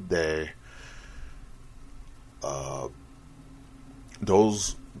end of the day,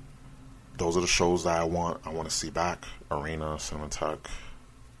 those are the shows that I want to see back: Arena, Cinematech,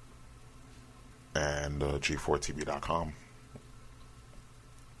 and G4TV.com.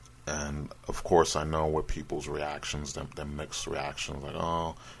 And of course, I know what people's reactions, them mixed reactions, like,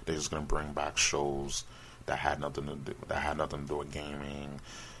 oh, they're just gonna bring back shows that had nothing to do with gaming,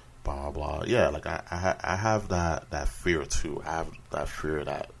 blah blah. Yeah, like I have that fear too. I have that fear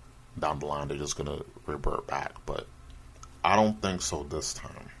that down the line they're just gonna revert back, but I don't think so this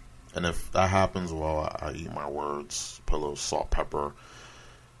time. And if that happens, well, I eat my words. Put a little salt, pepper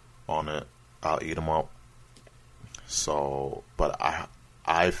on it. I'll eat them up. So, but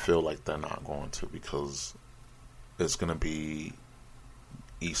I I feel like they're not going to, because it's going to be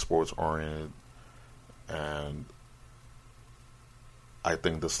esports oriented, and I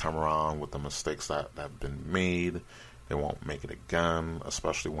think this time around, with the mistakes that have been made, they won't make it again,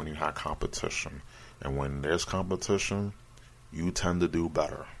 especially when you have competition. And when there's competition, you tend to do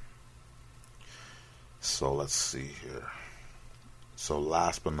better. So let's see here. So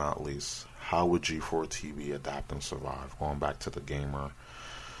last but not least, how would G4TV adapt and survive? Going back to the gamer.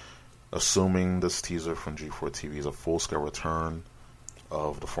 Assuming this teaser from G4TV is a full-scale return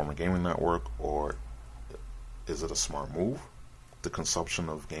of the former gaming network, or is it a smart move? The consumption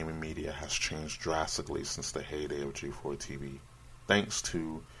of gaming media has changed drastically since the heyday of G4TV, thanks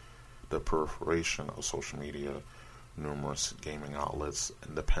to the proliferation of social media, numerous gaming outlets,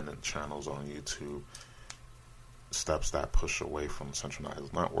 independent channels on YouTube, steps that push away from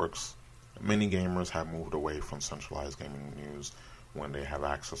centralized networks. Many gamers have moved away from centralized gaming news when they have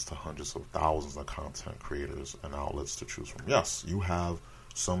access to hundreds of thousands of content creators and outlets to choose from. Yes, you have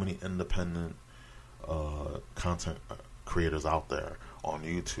so many independent content creators out there on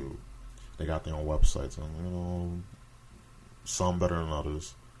YouTube. They got their own websites, and some better than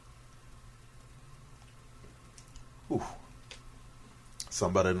others.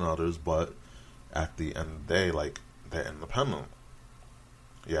 Some better than others, but at the end of the day, like, they're independent.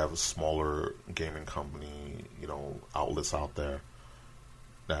 You have a smaller gaming company, outlets out there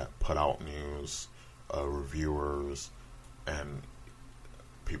that put out news, reviewers, and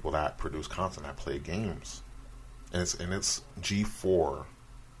people that produce content that play games. And it's G4.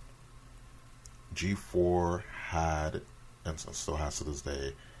 G4 had, and still has to this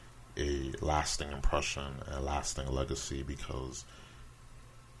day, a lasting impression and a lasting legacy, because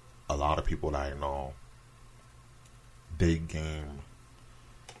a lot of people that I know, they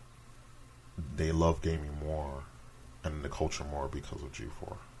love gaming more and the culture more because of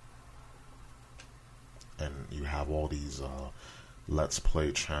G4. And you have all these Let's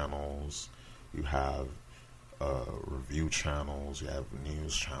Play channels, you have review channels, you have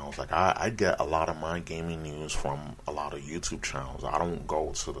news channels. Like, I get a lot of my gaming news from a lot of YouTube channels. I don't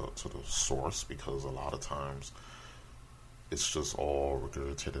go to the source, because a lot of times it's just all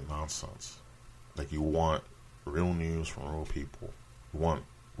regurgitated nonsense. Like, you want real news from real people. You want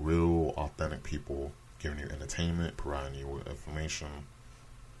real, authentic people giving you entertainment, providing you with information.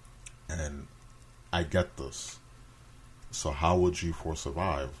 And I get this. So how would G4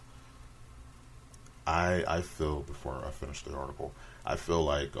 survive? I feel, before I finish the article, I feel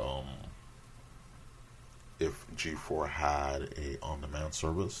like if G4 had a on-demand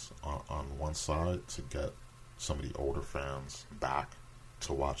service on one side to get some of the older fans back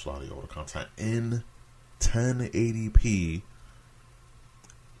to watch a lot of the older content in 1080p,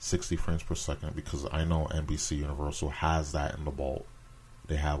 60 frames per second, because I know NBC Universal has that in the vault.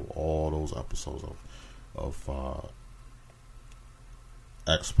 They have all those episodes of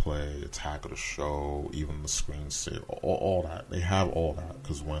X-Play, Attack of the Show, even the screensaver, all that. They have all that,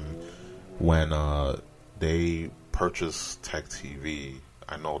 because when they purchased Tech TV,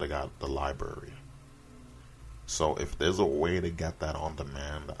 I know they got the library. So if there's a way to get that on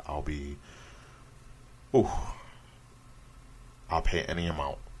demand, I'll pay any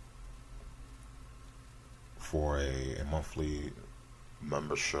amount for a monthly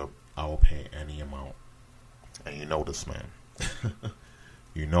membership. I will pay any amount. And you know this, man.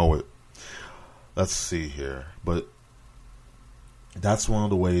 You know it. Let's see here. But that's one of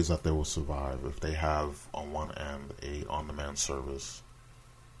the ways that they will survive. If they have, on one end, a on-demand service,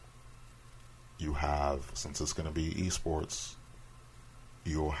 you have, since it's going to be esports,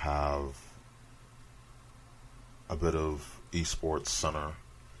 you'll have a bit of esports center,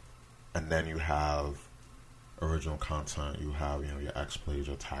 and then you have original content. You have, your X-Plays,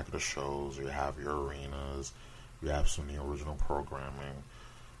 your Attack of the Shows, you have your arenas, you have some of the original programming.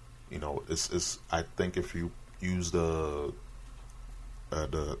 It's I think if you use the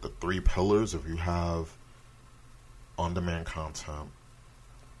three pillars, if you have on-demand content,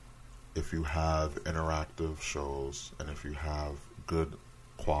 if you have interactive shows, and if you have good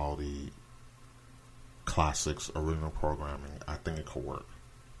quality classics, original programming, I think it could work.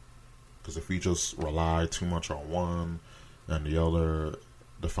 Because if you just rely too much on one and the other,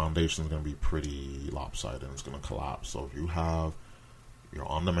 the foundation is going to be pretty lopsided and it's going to collapse. So if you have your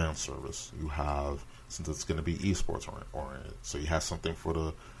on-demand service, you have, since it's going to be esports oriented, so you have something for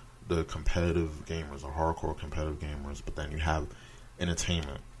the competitive gamers, the hardcore competitive gamers, but then you have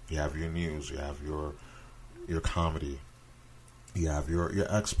entertainment, you have your news, you have your comedy, you have your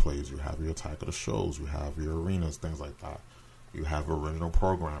X-Plays, you have your Attack of the Shows, you have your arenas, things like that. You have original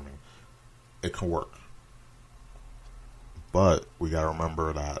programming. It can work. But we gotta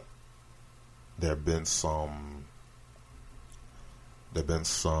remember that there have been some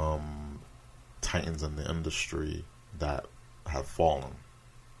titans in the industry that have fallen.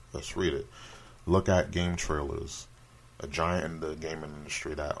 Let's read it. Look at game trailers, a giant in the gaming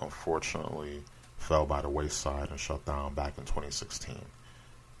industry that unfortunately fell by the wayside and shut down back in 2016.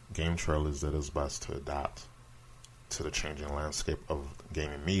 Game trailers did its best to adapt to the changing landscape of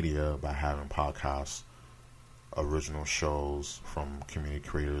gaming media by having podcasts, original shows from community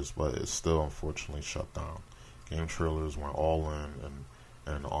creators, but it still unfortunately shut down. Game trailers went all in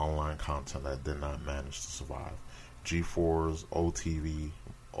and online content that did not manage to survive. G4's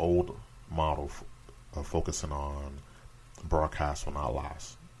old model of focusing on broadcast will not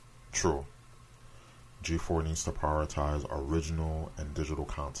last. True. G4 needs to prioritize original and digital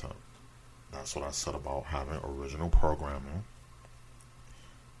content. That's what I said about having original programming.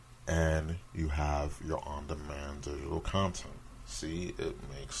 And you have your on-demand digital content. See, it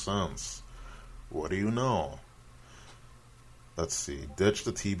makes sense. What do you know? Let's see. Ditch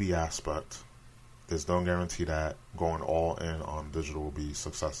the TV aspect. There's no guarantee that going all in on digital will be a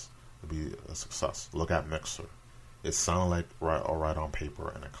success. Look at Mixer. It sounded like all right on paper,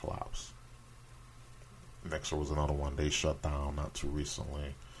 and it collapsed. Mixer was another one. They shut down not too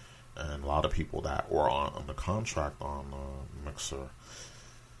recently, and a lot of people that were on the contract on Mixer,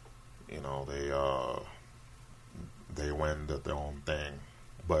 they went and did their own thing.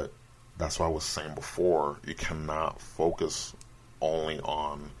 But that's what I was saying before. You cannot focus only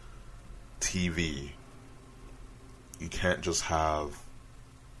on TV. You can't just go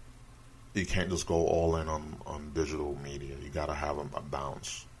all in on digital media. You gotta have a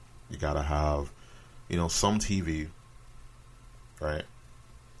balance. You gotta have, some TV, right?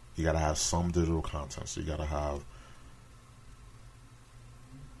 You gotta have some digital content. So you gotta have,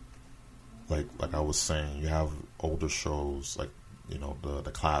 like I was saying, you have older shows like,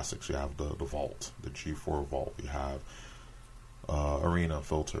 the classics. You have the Vault, the G4 Vault. You have Arena,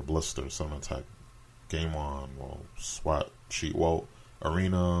 Filter, Blister, Cinematheque, Game On, Sweat, Cheat.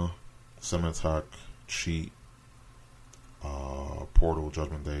 Arena, Cinematheque, Cheat, Portal,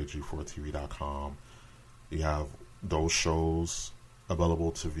 Judgment Day, G4TV.com. You have those shows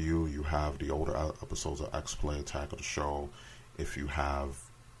available to view. You have the older episodes of X-Play, Attack of the Show. If you have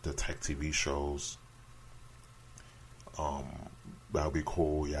the Tech TV shows, that would be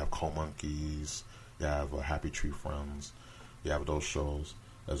cool. You have Coal Monkeys, you have Happy Tree Friends, you have those shows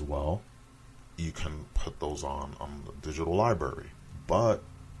as well. You can put those on the digital library. But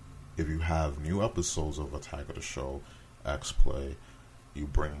if you have new episodes of Attack of the Show, X-Play, you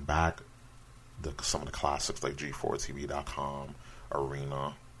bring back some of the classics like G4TV.com,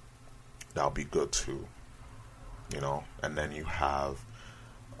 Arena, that'll be good too. And then you have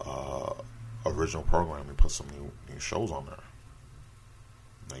original programming, put some new shows on there.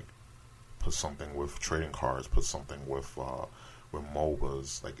 Like, put something with trading cards, put something with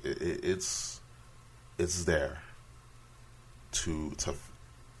MOBAs. Like, it's there to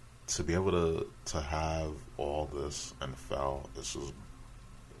be able to have all this and fail. It's just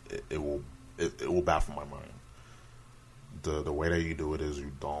it will baffle my mind. The way that you do it is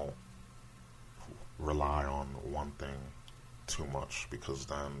you don't rely on one thing too much, because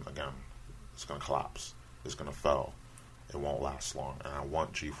then again it's gonna collapse. It's gonna fail. It won't last long. And I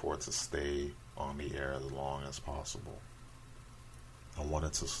want G4 to stay on the air as long as possible. I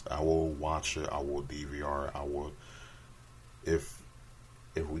will watch it. I will DVR it. I would, if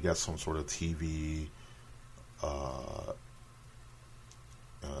we get some sort of TV,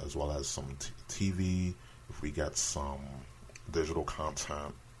 as well as some TV, if we get some digital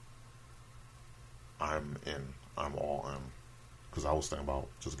content, I'm in. I'm all in. Because I was thinking about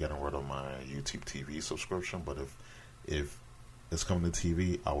just getting rid of my YouTube TV subscription, but if it's coming to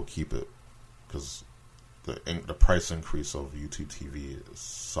TV, I will keep it, because the price increase of YouTube TV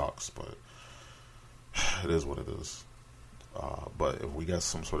sucks, but it is what it is. But if we get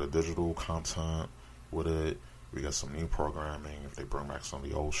some sort of digital content with it, we get some new programming, if they bring back some of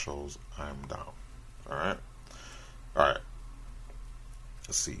the old shows, I'm down. Alright?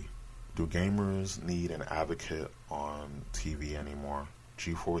 Let's see. Do gamers need an advocate on TV anymore?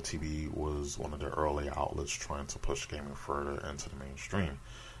 G4TV was one of the early outlets trying to push gaming further into the mainstream,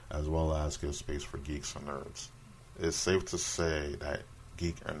 as well as give space for geeks and nerds. It's safe to say that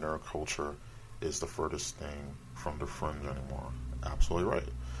geek and nerd culture is the furthest thing from the fringe anymore. Absolutely right.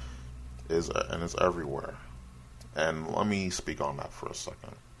 And it's everywhere. And let me speak on that for a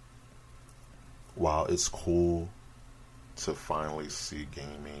second. While it's cool to finally see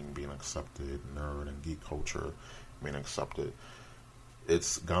gaming being accepted, nerd and geek culture being accepted,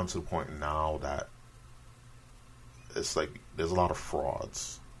 it's gone to the point now that it's like there's a lot of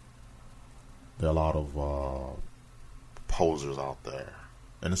frauds. There are a lot of posers out there,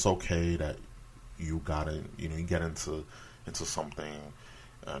 and it's okay that you get into something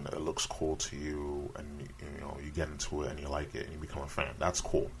and it looks cool to you, and you get into it and you like it and you become a fan. That's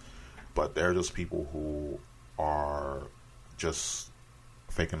cool. But there are just people who are just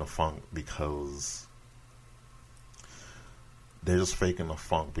faking the funk because they're just faking the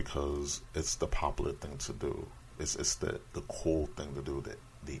funk because it's the popular thing to do. It's the cool thing to do,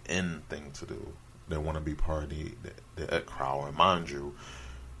 the in thing to do. They want to be part of the it crowd. And mind you,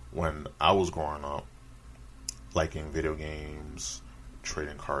 when I was growing up, liking video games,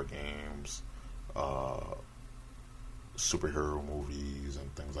 trading card games, superhero movies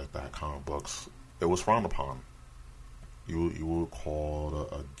and things like that, comic books, it was frowned upon. You were called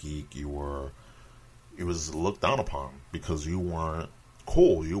a geek. It was looked down upon because you weren't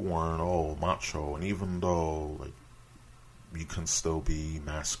cool. You weren't macho. And even though like you can still be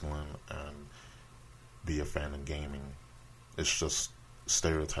masculine and be a fan of gaming, it's just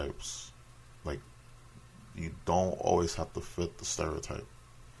stereotypes. Like, you don't always have to fit the stereotype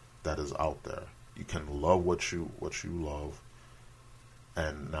that is out there. You can love what you love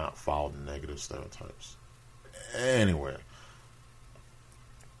and not follow negative stereotypes. Anyway,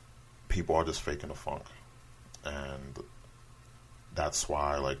 people are just faking the funk, and that's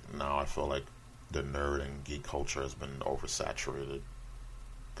why like now I feel like the nerd and geek culture has been oversaturated,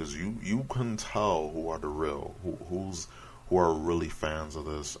 because you can tell who are the real, who are really fans of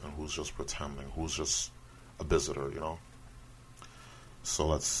this, and who's just pretending, who's just a visitor, So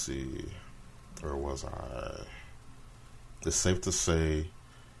let's see, where was I? It's safe to say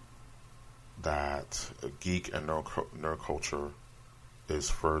that geek and nerd culture is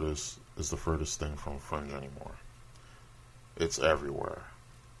the furthest thing from fringe anymore. It's everywhere.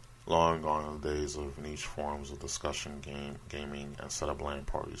 Long gone are the days of niche forms of discussion, gaming, and set-up LAN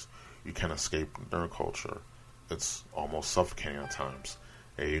parties. You can't escape nerd culture. It's almost suffocating at times.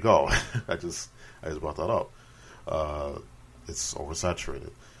 There you go. I just brought that up. It's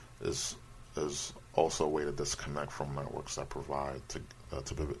oversaturated. There's also a way to disconnect from networks that provide to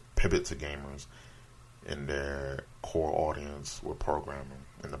pivot to gamers in their core audience with programming.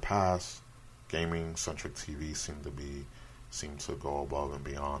 In the past, gaming-centric TV seemed to go above and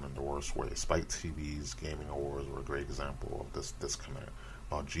beyond in the worst way. Spike TV's gaming awards were a great example of this disconnect.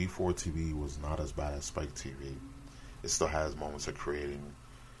 While G4TV was not as bad as Spike TV, it still has moments of creating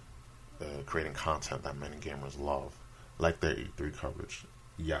content that many gamers love, like their E3 coverage.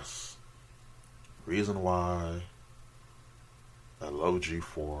 Yes. Reason why I love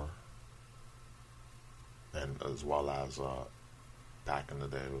G4, and as well as back in the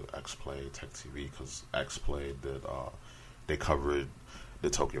day with X-Play, Tech TV, because X-Play did they covered the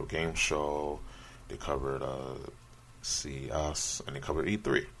Tokyo Game Show, they covered CES, and they covered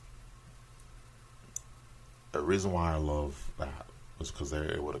E3. The reason why I love that was because they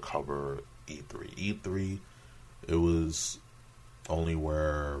were able to cover E3. E3, it was only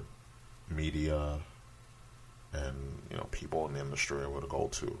where media and people in the industry were able to go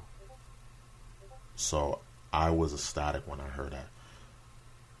to. So I was ecstatic when I heard that.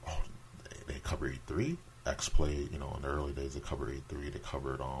 Oh, they cover E3. X-Play, in the early days, they covered E3. They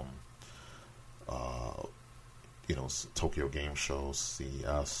covered Tokyo Game Show, CES.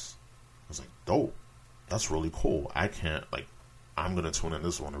 I was like, dope. That's really cool. I'm gonna tune in.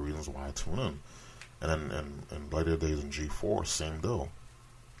 This is one of the reasons why I tune in. And then in later days in G4, same deal.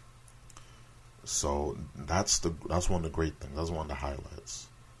 So that's one of the great things. That's one of the highlights.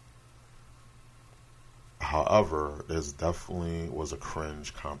 However, there's definitely was a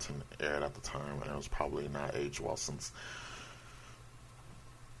cringe content aired at the time, and it was probably not aged well, since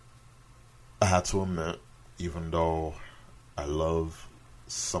I had to admit, even though I love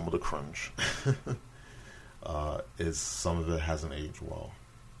some of the cringe, some of it hasn't aged well.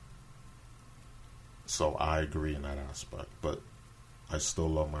 So I agree in that aspect, but I still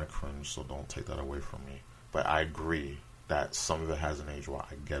love my cringe, so don't take that away from me. But I agree that some of it hasn't aged well.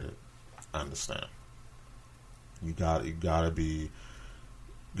 I get it. I understand. You gotta be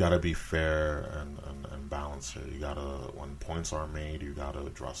fair and balanced here. You gotta, when points are made, you gotta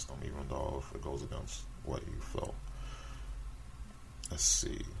address them, even though if it goes against what you feel. Let's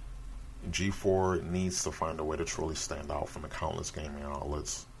see. G4 needs to find a way to truly stand out from the countless gaming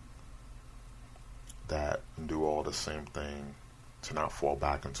outlets that do all the same thing, to not fall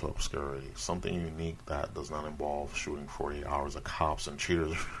back into obscurity. Something unique that does not involve shooting 48 hours of cops and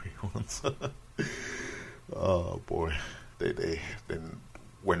cheaters once. Oh boy, they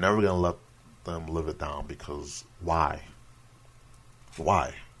we're never gonna let them live it down, because why?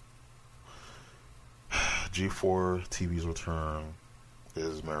 G4TV's return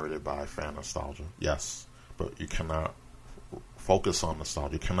is merited by fan nostalgia. Yes, but you cannot focus on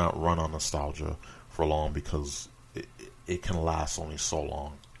nostalgia. You cannot run on nostalgia for long because it can last only so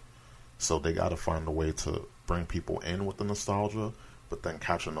long. So they got to find a way to bring people in with the nostalgia, but then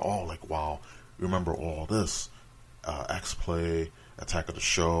catching, oh, like, wow, you remember all this, X-Play, Attack of the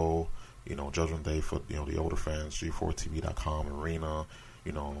Show, Judgment Day for, the older fans, G4TV.com, Arena,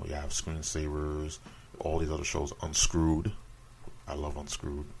 you have Screensavers, all these other shows, Unscrewed. I love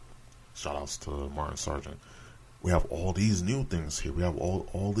Unscrewed. Shout outs to Martin Sargent. We have all these new things here. We have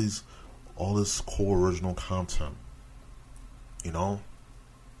all this core original content,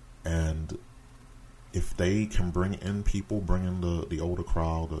 and if they can bring in people, bring in the older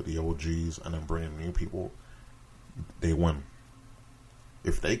crowd, the OGs, and then bring in new people, they win.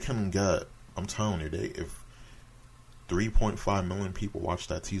 If they can get, I'm telling you, if 3.5 million people watch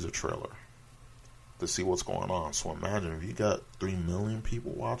that teaser trailer to see what's going on. So imagine if you got 3 million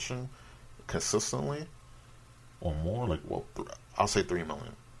people watching consistently or more, I'll say 3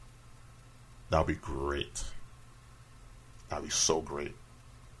 million. That'll be great. That'd be so great.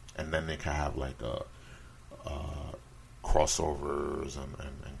 And then they can have crossovers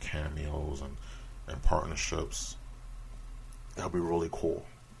and cameos and partnerships. That'd be really cool.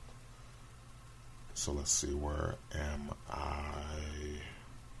 So let's see, where am I?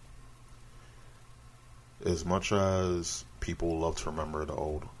 As much as people love to remember the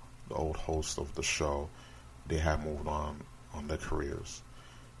old hosts of the show, they have moved on their careers.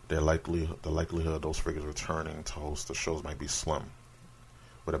 The likelihood of those figures returning to host the shows might be slim,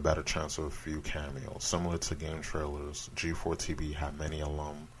 with a better chance of a few cameos. Similar to game trailers, G4TV had many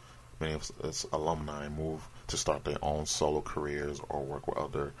of its alumni move to start their own solo careers or work with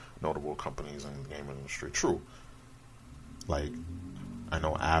other notable companies in the game industry. True. Like, I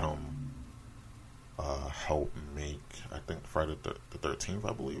know Adam helped make, I think, Friday the 13th,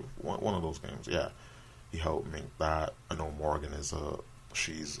 I believe. One of those games, yeah. He helped make that. I know Morgan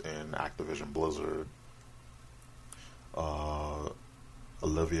she's in Activision Blizzard.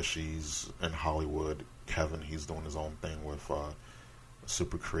 Olivia, she's in Hollywood. Kevin, he's doing his own thing with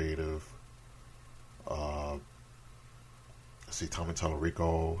Super Creative. See, Tommy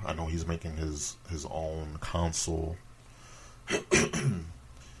Tallarico, I know he's making his own console.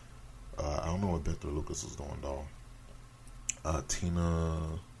 I don't know what Victor Lucas is doing though.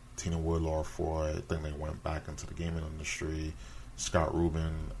 Tina Woodlaw Foy, I think they went back into the gaming industry. Scott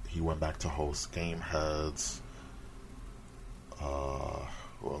Rubin, he went back to host Game Heads.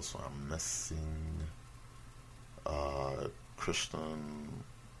 Who else am I missing? Kristen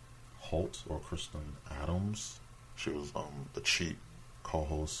Holt or Kristen Adams. She was the Cheat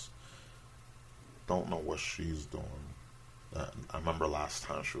co-host. Don't know what she's doing. I remember last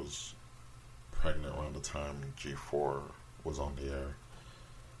time she was pregnant around the time G4 was on the air.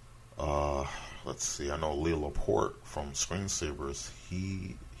 Let's see. I know Leo Laporte from Screensavers.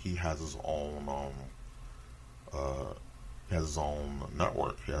 He has his own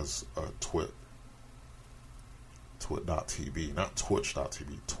network. He has Twit.tv, not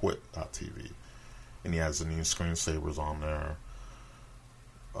Twitch.tv, Twit.tv, and he has the new Screensavers on there.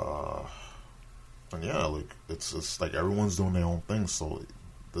 And yeah, like it's like everyone's doing their own thing. So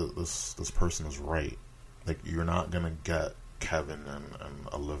this person is right. Like, you're not gonna get Kevin and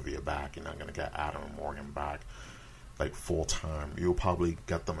Olivia back. You're not gonna get Adam and Morgan back like full time. You'll probably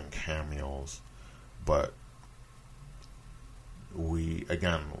get them in cameos, but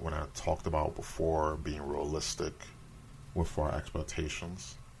when I talked about before, being realistic with our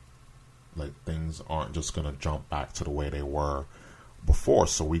expectations, like, things aren't just gonna jump back to the way they were before.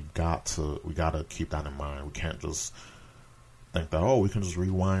 So we gotta keep that in mind. We can't just think that, we can just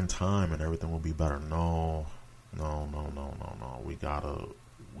rewind time and everything will be better. No. We gotta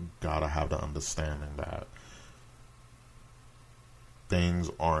have the understanding that things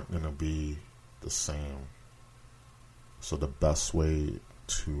aren't gonna be the same. So the best way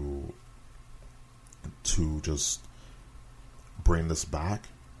to just bring this back,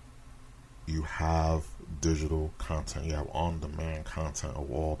 you have digital content, you have on-demand content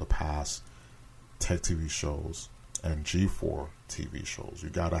of all the past tech TV shows and G4 TV shows. You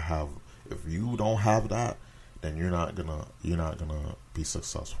gotta have. If you don't have that, then you're not gonna be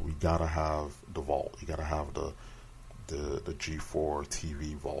successful. You gotta have the vault. You gotta have the G4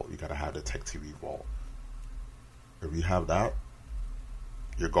 TV vault. You gotta have the tech TV vault. If you have that,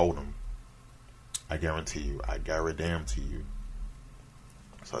 you're golden. I guarantee you. I guarantee you.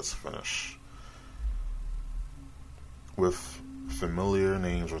 So let's finish. With familiar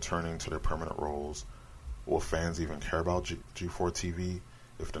names returning to their permanent roles, will fans even care about G4 TV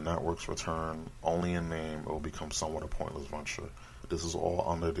If the networks return only in name, it will become somewhat a pointless venture. This is all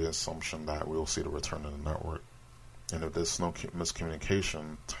under the assumption that we will see the return of the network. And if there's no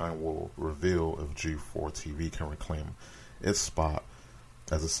miscommunication, time will reveal if G4TV can reclaim its spot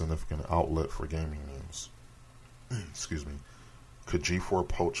as a significant outlet for gaming news. Excuse me. Could G4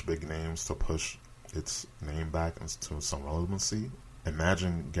 poach big names to push its name back into some relevancy?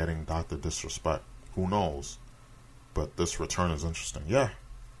 Imagine getting Dr. Disrespect. Who knows? But this return is interesting. Yeah.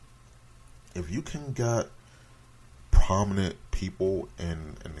 If you can get prominent people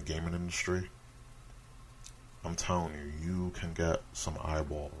in the gaming industry, I'm telling you, you can get some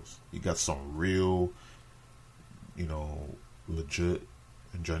eyeballs. You got some real, legit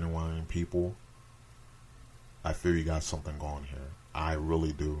and genuine people. I feel you got something going here. I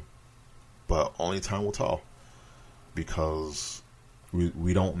really do. But only time will tell. Because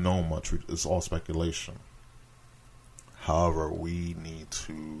we don't know much. It's all speculation. However, we need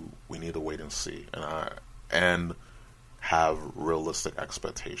to wait and see, and have realistic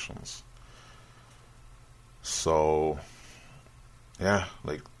expectations. So, yeah,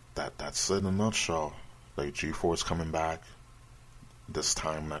 like that's it in a nutshell. Like, G4 is coming back this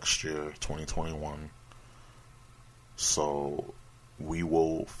time next year, 2021. So we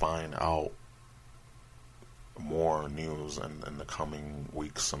will find out more news in the coming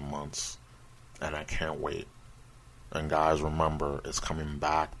weeks and months, and I can't wait. And guys, remember, it's coming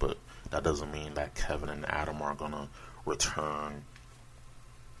back, but that doesn't mean that Kevin and Adam are gonna return.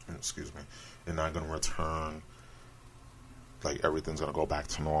 Excuse me. They're not gonna return. Like, everything's gonna go back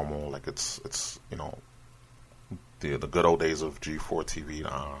to normal. Like, it's the good old days of G4TV.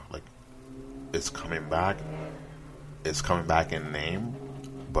 Like, it's coming back. It's coming back in name,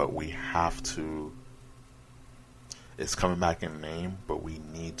 but we have to. It's coming back in name, but we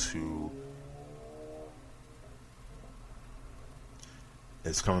need to.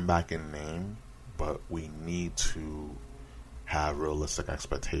 It's coming back in name, but we need to have realistic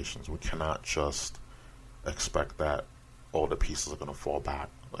expectations. We cannot just expect that all the pieces are going to fall back.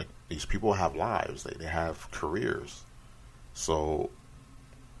 Like, these people have lives. They have careers. So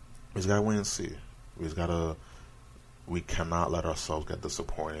we just got to wait and see. We cannot let ourselves get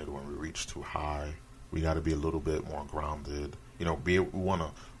disappointed when we reach too high. We got to be a little bit more grounded. We want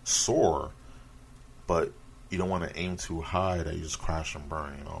to soar, but you don't want to aim too high that you just crash and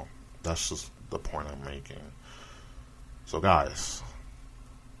burn, That's just the point I'm making. So, guys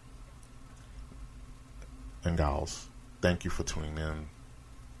and gals, thank you for tuning in.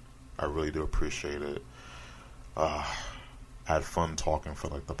 I really do appreciate it. I had fun talking for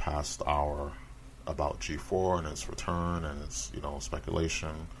like the past hour about G4 and its return and its,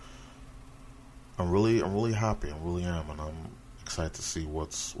 speculation. I'm really happy. I really am, and I'm excited to see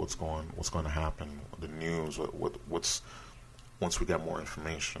what's going to happen. The news, what's once we get more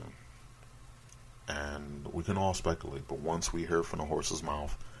information, and we can all speculate. But once we hear from the horse's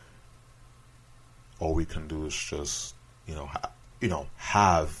mouth, all we can do is just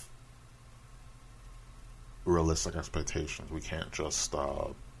have realistic expectations. We can't just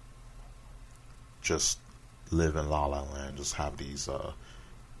live in la la land. Just have these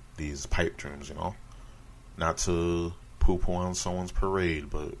pipe dreams, Not to poo-poo on someone's parade,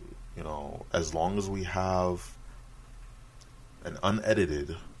 but as long as we have an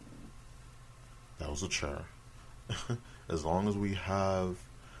unedited, that was a chair. As long as we have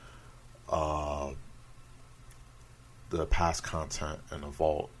the past content in a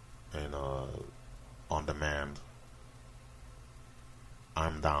vault and on demand,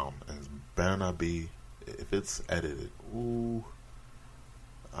 I'm down. And it better not be, if it's edited, ooh,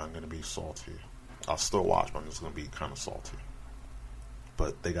 I'm gonna be salty. I'll still watch, but I'm just gonna be kind of salty.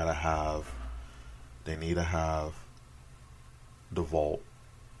 But they need to have the vault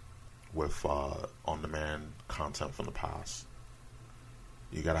with on-demand content from the past.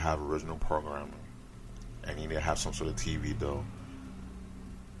 You gotta have original programming, and you need to have some sort of TV deal.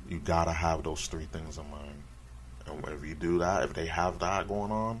 You gotta have those three things in mind. And if you do that, if they have that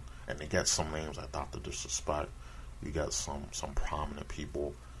going on, and they get some names like Dr. Disrespect, you got some prominent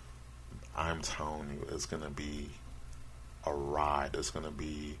people, I'm telling you, it's gonna be a ride. It's gonna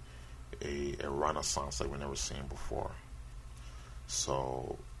be a renaissance like we've never seen before.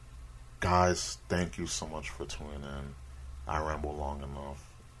 So, guys, thank you so much for tuning in. I rambled long enough.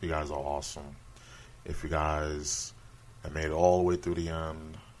 You guys are awesome. If you guys have made it all the way through the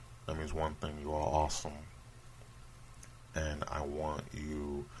end, that means one thing: you are awesome. And I want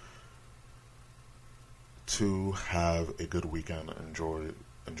you to have a good weekend.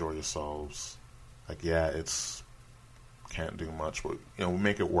 Enjoy yourselves. Like, yeah, it's can't do much, but we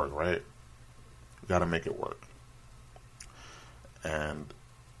make it work, right? We gotta make it work. And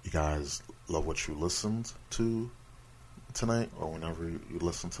you guys love what you listened to tonight, or whenever you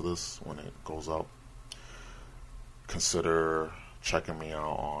listen to this, when it goes up, consider checking me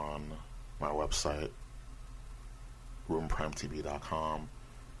out on my website, RubenPrimeTV.com.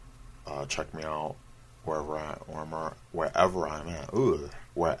 Check me out wherever I'm at. Wherever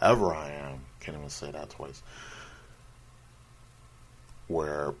I am. Can't even say that twice.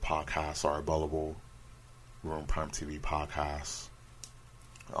 Where podcasts are available. RubenPrime TV podcasts.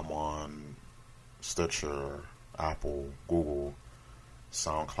 I'm on Stitcher, Apple, Google,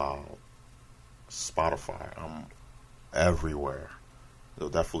 SoundCloud, Spotify. I'm everywhere. You'll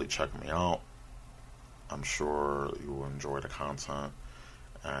definitely check me out. I'm sure you will enjoy the content,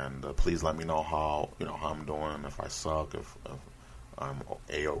 and please let me know how I'm doing. If I suck, if I'm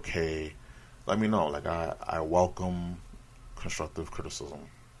a-okay, let me know. Like I welcome constructive criticism.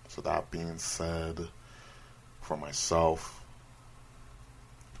 So that being said, for myself,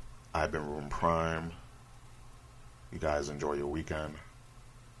 I've been RubenPrime. You guys enjoy your weekend.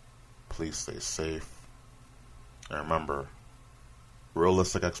 Please stay safe. And remember,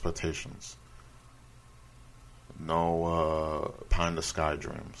 realistic expectations. No pie in the sky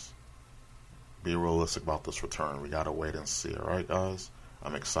dreams. Be realistic about this return. We gotta wait and see, alright guys?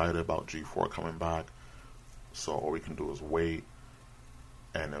 I'm excited about G4 coming back. So all we can do is wait.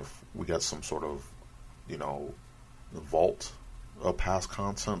 And if we get some sort of, vault of past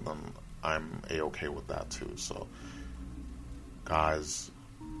content, then I'm a-okay with that too. So guys,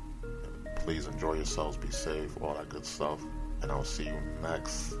 please enjoy yourselves, be safe, all that good stuff. And I'll see you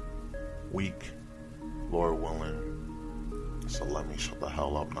next week, Lord willing. So let me shut the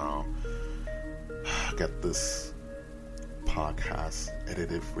hell up now. Get this podcast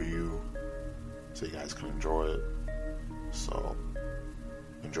edited for you so you guys can enjoy it. So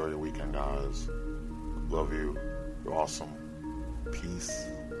enjoy your weekend, guys. Love you. You're awesome. Peace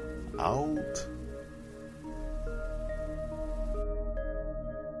out.